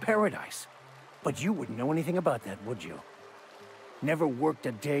worker's paradise. But you wouldn't know anything about that, would you? Never worked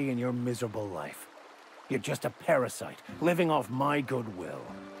a day in your miserable life. You're just a parasite, living off my goodwill.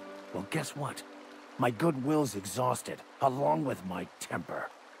 Well, guess what? My goodwill's exhausted, along with my temper.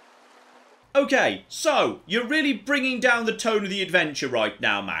 Okay, so, you're really bringing down the tone of the adventure right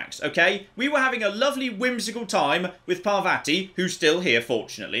now, Max, okay? We were having a lovely whimsical time with Parvati, who's still here,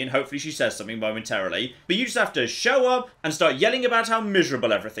 fortunately, and hopefully she says something momentarily, but you just have to show up and start yelling about how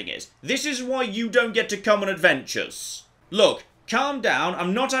miserable everything is. This is why you don't get to come on adventures. Look, calm down,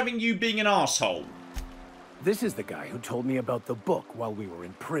 I'm not having you being an arsehole. This is the guy who told me about the book while we were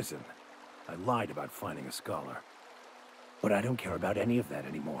in prison. I lied about finding a scholar. But I don't care about any of that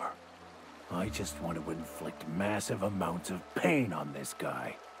anymore. I just want to inflict massive amounts of pain on this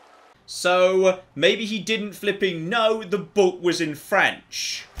guy. So, maybe he didn't flipping know the book was in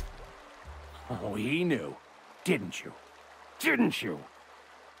French. Oh, he knew. Didn't you? Didn't you?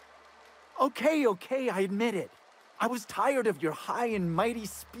 Okay, I admit it. I was tired of your high and mighty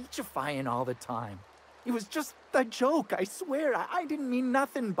speechifying all the time. It was just a joke, I swear. I didn't mean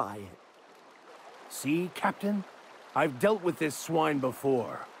nothing by it. See, Captain? I've dealt with this swine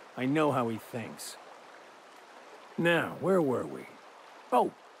before. I know how he thinks. Now, where were we?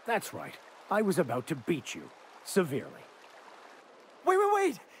 Oh, that's right. I was about to beat you. Severely.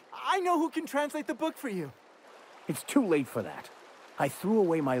 Wait! I know who can translate the book for you. It's too late for that. I threw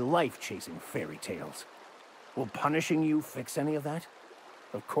away my life chasing fairy tales. Will punishing you fix any of that?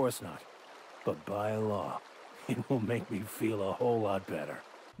 Of course not. But by law, it will make me feel a whole lot better.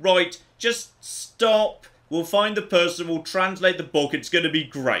 Right, just stop. We'll find the person, we'll translate the book, it's gonna be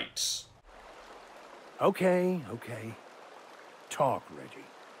great. Okay. Talk, Reggie.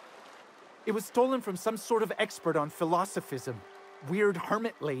 It was stolen from some sort of expert on philosophism. Weird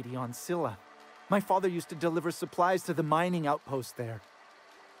hermit lady on Scylla. My father used to deliver supplies to the mining outpost there.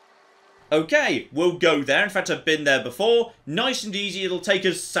 Okay, we'll go there. In fact, I've been there before. Nice and easy, it'll take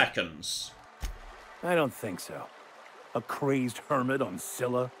us seconds. I don't think so. A crazed hermit on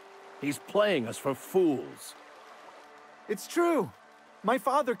Scylla? He's playing us for fools. It's true. My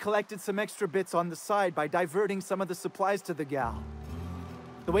father collected some extra bits on the side by diverting some of the supplies to the gal.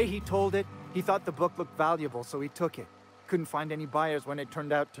 The way he told it, he thought the book looked valuable, so he took it. Couldn't find any buyers when it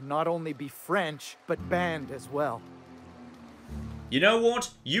turned out to not only be French, but banned as well. You know what?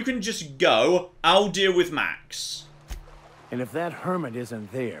 You can just go. I'll deal with Max. And if that hermit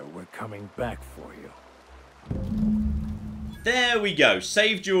isn't there, we're coming back for you. There we go.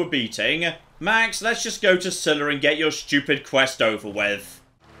 Saved you a beating. Max, let's just go to Scylla and get your stupid quest over with.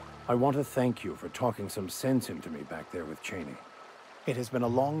 I want to thank you for talking some sense into me back there with Cheney. It has been a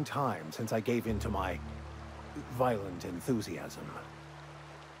long time since I gave in to my violent enthusiasm.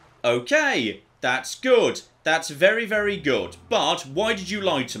 Okay, that's good. That's very, very good. But why did you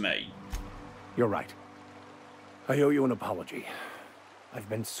lie to me? You're right. I owe you an apology. I've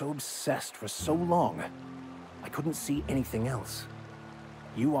been so obsessed for so long, I couldn't see anything else.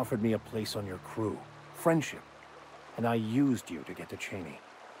 You offered me a place on your crew, friendship, and I used you to get to Cheney.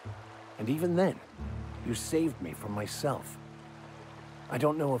 And even then, you saved me from myself. I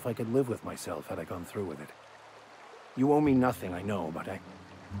don't know if I could live with myself had I gone through with it. You owe me nothing, I know, but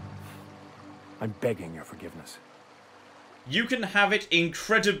I'm begging your forgiveness. You can have it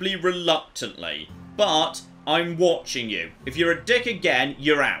incredibly reluctantly, but I'm watching you. If you're a dick again,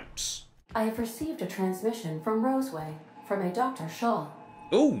 you're out. I have received a transmission from Roseway, from a Dr. Shaw.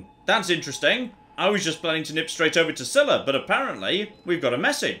 Ooh, that's interesting. I was just planning to nip straight over to Scylla, but apparently we've got a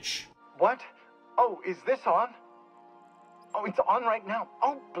message. What? Oh, is this on? Oh, it's on right now.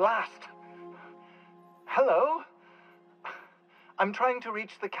 Oh, blast. Hello? I'm trying to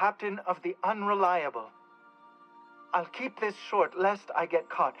reach the captain of the Unreliable. I'll keep this short, lest I get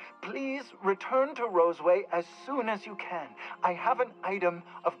caught. Please return to Roseway as soon as you can. I have an item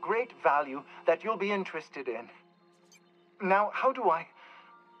of great value that you'll be interested in. Now, how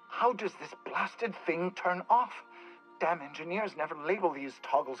does this blasted thing turn off? Damn engineers never label these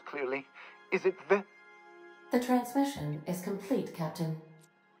toggles clearly. Is it the... The transmission is complete, Captain.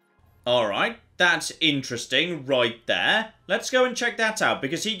 Alright, that's interesting right there. Let's go and check that out,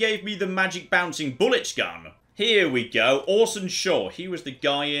 because he gave me the magic bouncing bullet gun. Here we go, Orson Shaw. He was the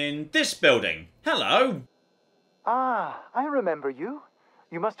guy in this building. Hello. Ah, I remember you.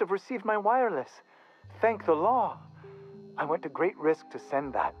 You must have received my wireless. Thank the law. I went to great risk to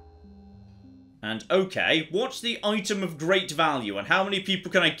send that. And okay, what's the item of great value and how many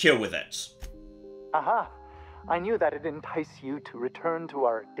people can I kill with it? Aha. I knew that'd entice you to return to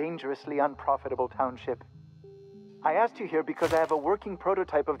our dangerously unprofitable township. I asked you here because I have a working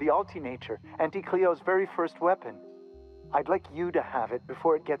prototype of the Altinature, Auntie Cleo's very first weapon. I'd like you to have it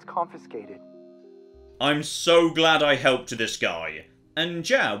before it gets confiscated. I'm so glad I helped this guy. And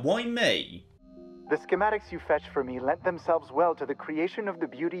yeah, why me? The schematics you fetched for me lent themselves well to the creation of the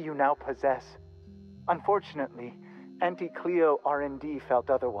beauty you now possess. Unfortunately, Auntie Cleo R&D felt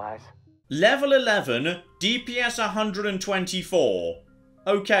otherwise. Level 11, DPS 124.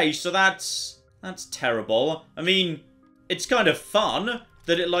 Okay, so that's terrible. I mean, it's kind of fun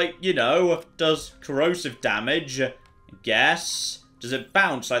that it, like, you know, does corrosive damage, I guess. Does it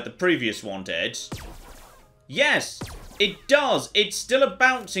bounce like the previous one did? Yes, it does. It's still a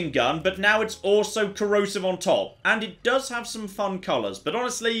bouncing gun, but now it's also corrosive on top. And it does have some fun colours, but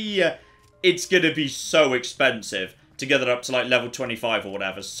honestly, it's gonna be so expensive to get it up to like level 25 or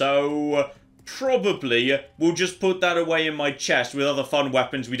whatever, so probably we'll just put that away in my chest with other fun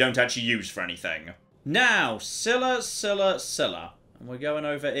weapons we don't actually use for anything. Now, Scylla. And we're going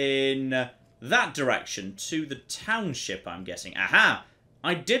over in that direction to the township, I'm guessing. Aha!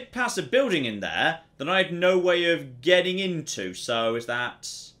 I did pass a building in there that I had no way of getting into, so is that...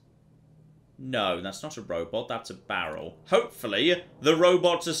 No, that's not a robot, that's a barrel. Hopefully, the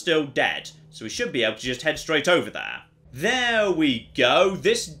robots are still dead, so we should be able to just head straight over there. There we go.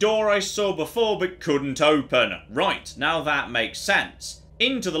 This door I saw before but couldn't open. Right, now that makes sense.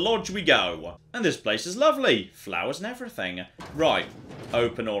 Into the lodge we go. And this place is lovely. Flowers and everything. Right,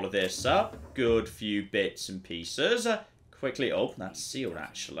 open all of this up. Good few bits and pieces. Quickly, oh, that's sealed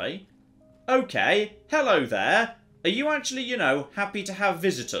actually. Okay, hello there. Are you actually, you know, happy to have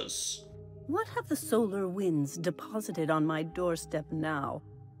visitors? What have the solar winds deposited on my doorstep now?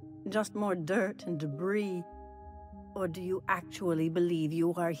 Just more dirt and debris? Or do you actually believe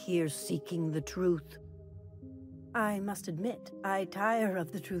you are here seeking the truth? I must admit, I tire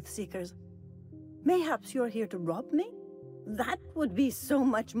of the truth seekers. Mayhaps you're here to rob me? That would be so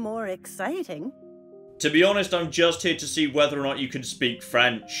much more exciting. To be honest, I'm just here to see whether or not you can speak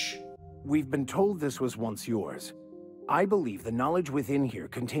French. We've been told this was once yours. I believe the knowledge within here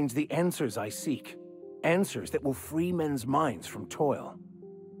contains the answers I seek. Answers that will free men's minds from toil.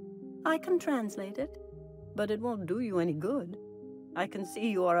 I can translate it, but it won't do you any good. I can see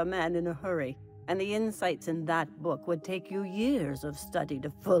you are a man in a hurry, and the insights in that book would take you years of study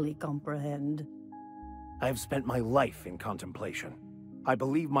to fully comprehend. I have spent my life in contemplation. I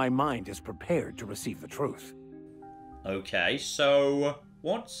believe my mind is prepared to receive the truth. Okay, so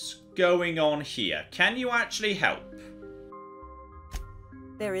what's going on here? Can you actually help?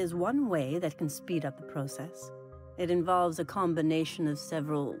 There is one way that can speed up the process. It involves a combination of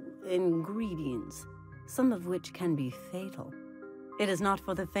several ingredients, some of which can be fatal. It is not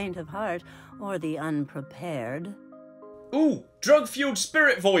for the faint of heart or the unprepared. Ooh, drug-fueled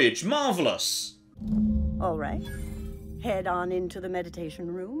spirit voyage, marvelous! All right. Head on into the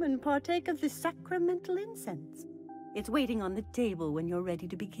meditation room and partake of the sacramental incense. It's waiting on the table when you're ready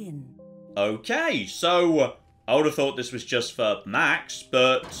to begin. Okay, so I would have thought this was just for Max,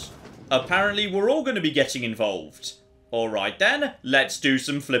 but apparently we're all going to be getting involved. Alright then, let's do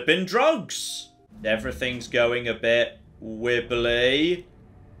some flipping drugs. Everything's going a bit wibbly.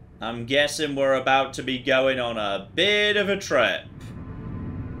 I'm guessing we're about to be going on a bit of a trip.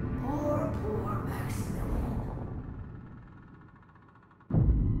 Poor Maximilian.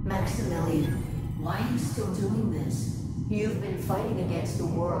 Maximilian, why are you still doing this? You've been fighting against the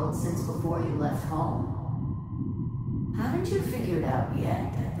world since before you left home. Haven't you figured out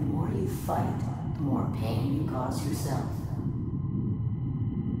yet that the more you fight, the more pain you cause yourself?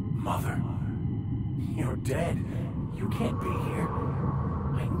 Mother, you're dead. You can't be here.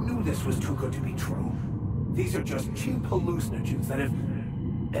 I knew this was too good to be true. These are just cheap hallucinogens that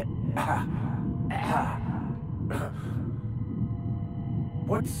have...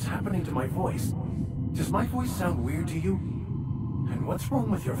 What's happening to my voice? Does my voice sound weird to you? And what's wrong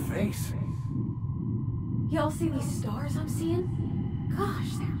with your face? Y'all see these stars I'm seeing?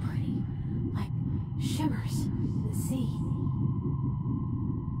 Gosh, they're pretty. Like shimmers in the sea.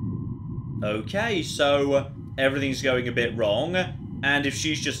 Okay, so everything's going a bit wrong. And if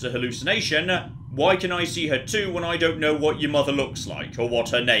she's just a hallucination, why can I see her too when I don't know what your mother looks like or what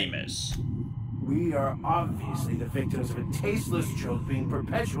her name is? We are obviously the victims of a tasteless joke being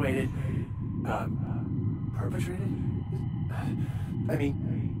perpetuated. Perpetrated? I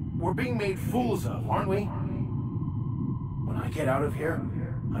mean, we're being made fools of, aren't we? When I get out of here,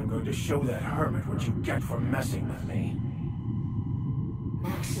 I'm going to show that hermit what you get for messing with me.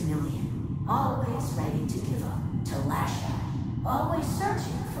 Maximilian, always ready to give up, to lash out. Always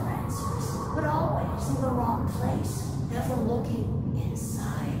searching for answers, but always in the wrong place, never looking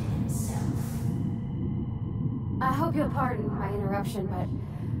inside himself. I hope you'll pardon my interruption, but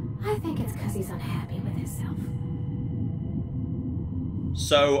I think it's because he's unhappy with himself.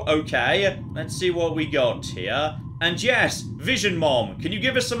 So, okay, let's see what we got here. And yes, Vision Mom, can you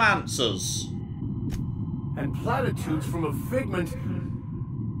give us some answers? And platitudes from a figment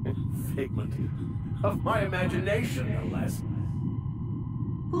of my imagination, no less.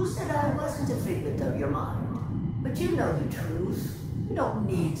 Who said I wasn't a figment of your mind? But you know the truth. You don't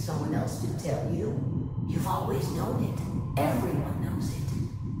need someone else to tell you. You've always known it. Everyone knows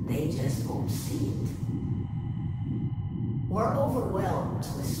it. They just won't see it. We're overwhelmed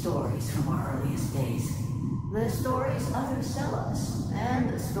with stories from our earliest days. The stories others tell us, and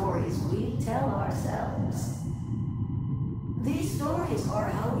the stories we tell ourselves. These stories are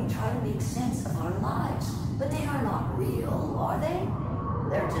how we try to make sense of our lives, but they are not real, are they?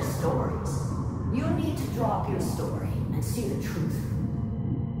 They're just stories. You need to drop your story and see the truth.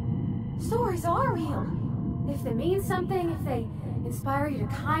 Stories are real. If they mean something, if they inspire you to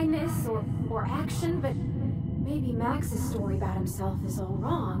kindness or action, but Maybe Max's story about himself is all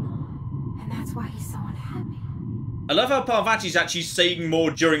wrong, and that's why he's so unhappy. I love how Parvati's actually saying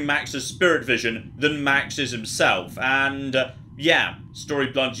more during Max's spirit vision than Max is himself, and yeah, story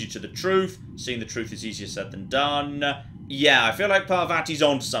blunts you to the truth. Seeing the truth is easier said than done. Yeah, I feel like Parvati's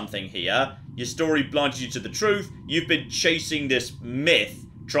onto something here. Your story blunts you to the truth. You've been chasing this myth,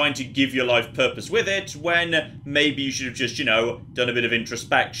 trying to give your life purpose with it, when maybe you should have just, you know, done a bit of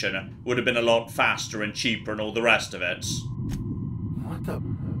introspection. Would have been a lot faster and cheaper and all the rest of it. What the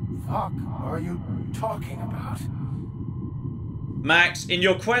fuck are you talking about? Max, in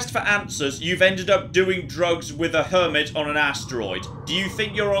your quest for answers, you've ended up doing drugs with a hermit on an asteroid. Do you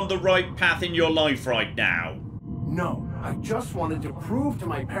think you're on the right path in your life right now? No, I just wanted to prove to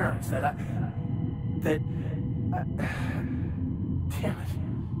my parents that damn it.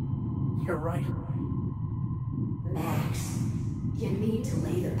 You're right. Max, you need to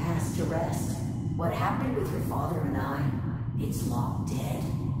lay the past to rest. What happened with your father and I, it's long dead.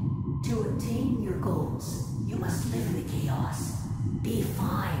 To attain your goals, you must live in the chaos. Be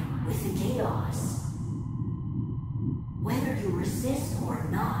fine with the chaos. Whether you resist or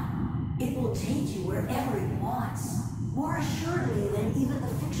not, it will take you wherever it wants. More assuredly than even the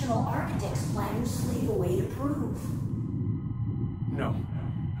fictional architect's plan you slave away to prove. No,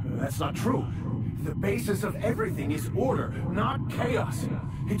 that's not true. The basis of everything is order, not chaos.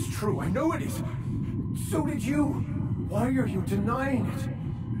 It's true, I know it is. So did you. Why are you denying it?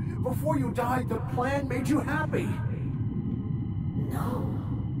 Before you died, the plan made you happy. No,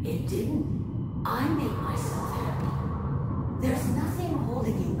 it didn't. I made myself happy. There's nothing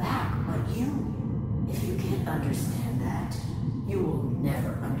holding you back but you. If you can't understand that, you will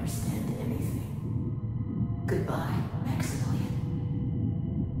never understand anything. Goodbye, Maximilian.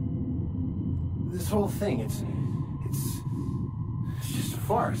 This whole thing, it's just a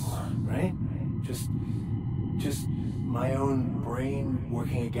farce, right? Just my own brain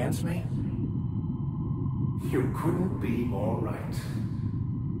working against me? You couldn't be more right.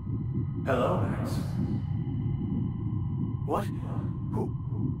 Hello, Max. What? Who?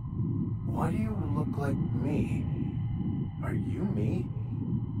 Why do you look like me? Are you me?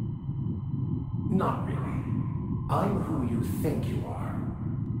 Not really. I'm who you think you are.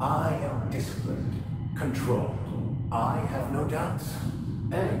 I am disciplined, controlled. I have no doubts.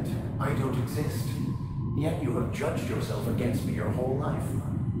 And I don't exist. Yet you have judged yourself against me your whole life.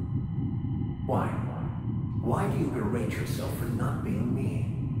 Why? Why do you berate yourself for not being me?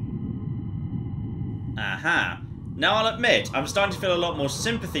 Aha. Now I'll admit, I'm starting to feel a lot more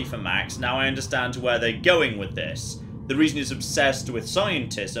sympathy for Max now I understand where they're going with this. The reason he's obsessed with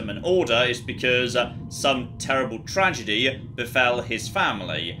scientism and order is because some terrible tragedy befell his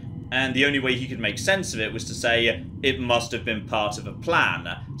family, and the only way he could make sense of it was to say it must have been part of a plan,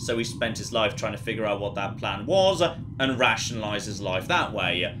 so he spent his life trying to figure out what that plan was and rationalize his life that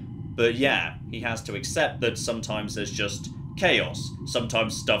way. But yeah, he has to accept that sometimes there's just chaos,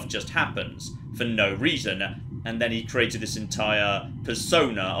 sometimes stuff just happens for no reason, and then he created this entire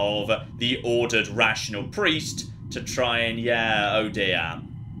persona of the ordered, rational priest to try and, yeah, oh dear.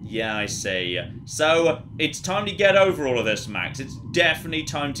 Yeah, I see. So, it's time to get over all of this, Max. It's definitely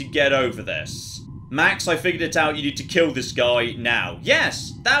time to get over this. Max, I figured it out. You need to kill this guy now.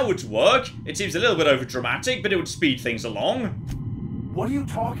 Yes, that would work. It seems a little bit overdramatic, but it would speed things along. What are you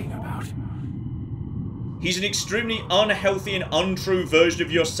talking about? He's an extremely unhealthy and untrue version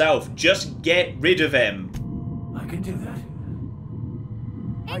of yourself. Just get rid of him. I can do that.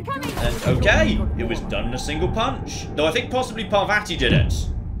 And okay, it was done in a single punch. Though I think possibly Parvati did it.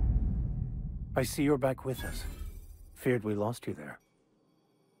 I see you're back with us. Feared we lost you there.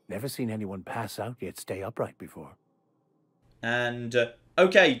 Never seen anyone pass out yet stay upright before. And,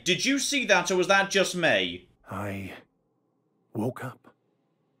 okay, did you see that or was that just me? I woke up.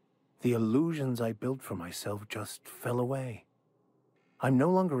 The illusions I built for myself just fell away. I'm no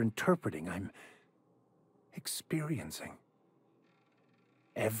longer interpreting, I'm experiencing.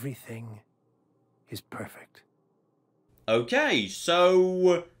 Everything is perfect. Okay,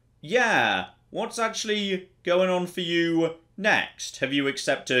 so, yeah, what's actually going on for you next? Have you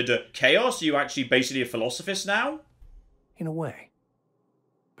accepted chaos? Are you actually basically a philosophist now? In a way.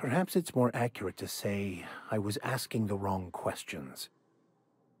 Perhaps it's more accurate to say I was asking the wrong questions.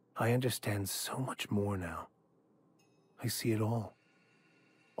 I understand so much more now. I see it all.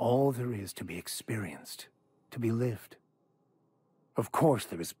 All there is to be experienced, to be lived. Of course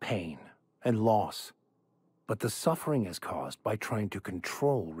there is pain and loss, but the suffering is caused by trying to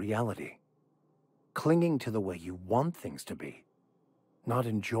control reality, clinging to the way you want things to be, not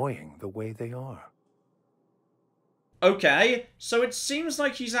enjoying the way they are. Okay, so it seems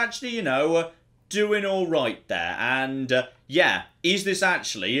like he's actually, you know, doing alright there. And, yeah, is this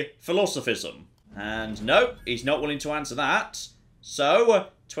actually philosophism? And no, he's not willing to answer that. So,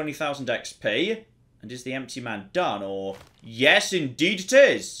 20,000 XP. And is the empty man done? Or, yes, indeed it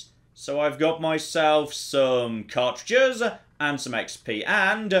is. So I've got myself some cartridges and some XP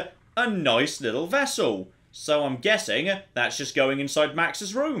and a nice little vessel. So I'm guessing that's just going inside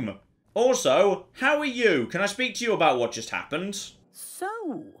Max's room. Also, how are you? Can I speak to you about what just happened?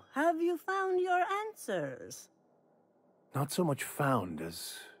 So, have you found your answers? Not so much found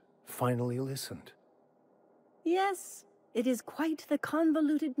as finally listened. Yes, it is quite the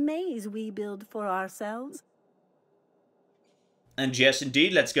convoluted maze we build for ourselves. And yes,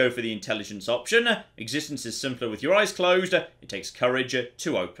 indeed, let's go for the intelligence option. Existence is simpler with your eyes closed. It takes courage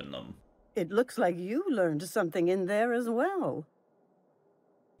to open them. It looks like you learned something in there as well.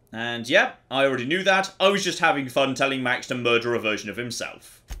 And yeah, I already knew that. I was just having fun telling Max to murder a version of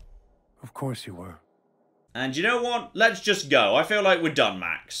himself. Of course you were. And you know what? Let's just go. I feel like we're done,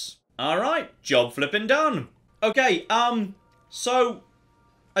 Max. Alright, job flipping done. Okay, so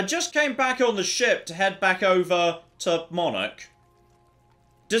I just came back on the ship to head back over to Monarch.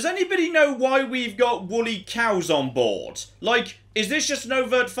 Does anybody know why we've got woolly cows on board? Like, is this just an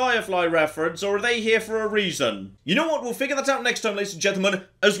overt Firefly reference, or are they here for a reason? You know what? We'll figure that out next time, ladies and gentlemen,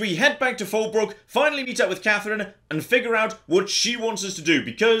 as we head back to Fallbrook, finally meet up with Catherine, and figure out what she wants us to do.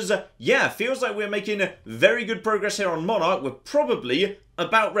 Because, yeah, feels like we're making very good progress here on Monarch. We're probably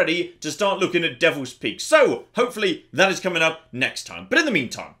about ready to start looking at Devil's Peak. So, hopefully, that is coming up next time. But in the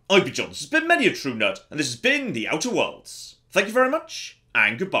meantime, I've been John, this has been Many a True Nerd, and this has been The Outer Worlds. Thank you very much,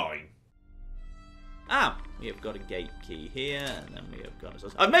 and goodbye. We have got a gate key here, and then we have got...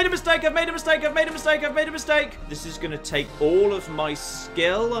 I've made a mistake, I've made a mistake, I've made a mistake, I've made a mistake! This is going to take all of my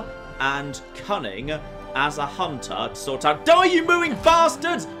skill and cunning as a hunter to sort out... Die, you mooing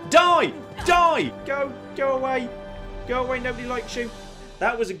bastards! Die! Die! Go away. Go away, nobody likes you.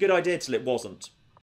 That was a good idea till it wasn't.